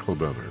is Michael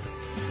Benner.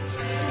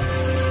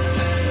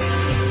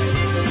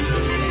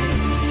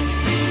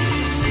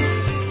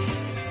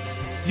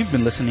 You've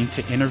been listening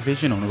to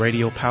Intervision on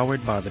radio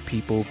powered by the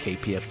people,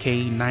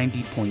 KPFK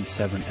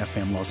 90.7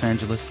 FM Los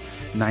Angeles,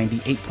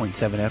 98.7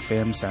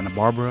 FM Santa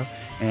Barbara,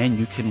 and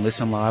you can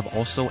listen live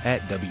also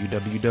at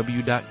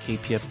www.kpfk.org.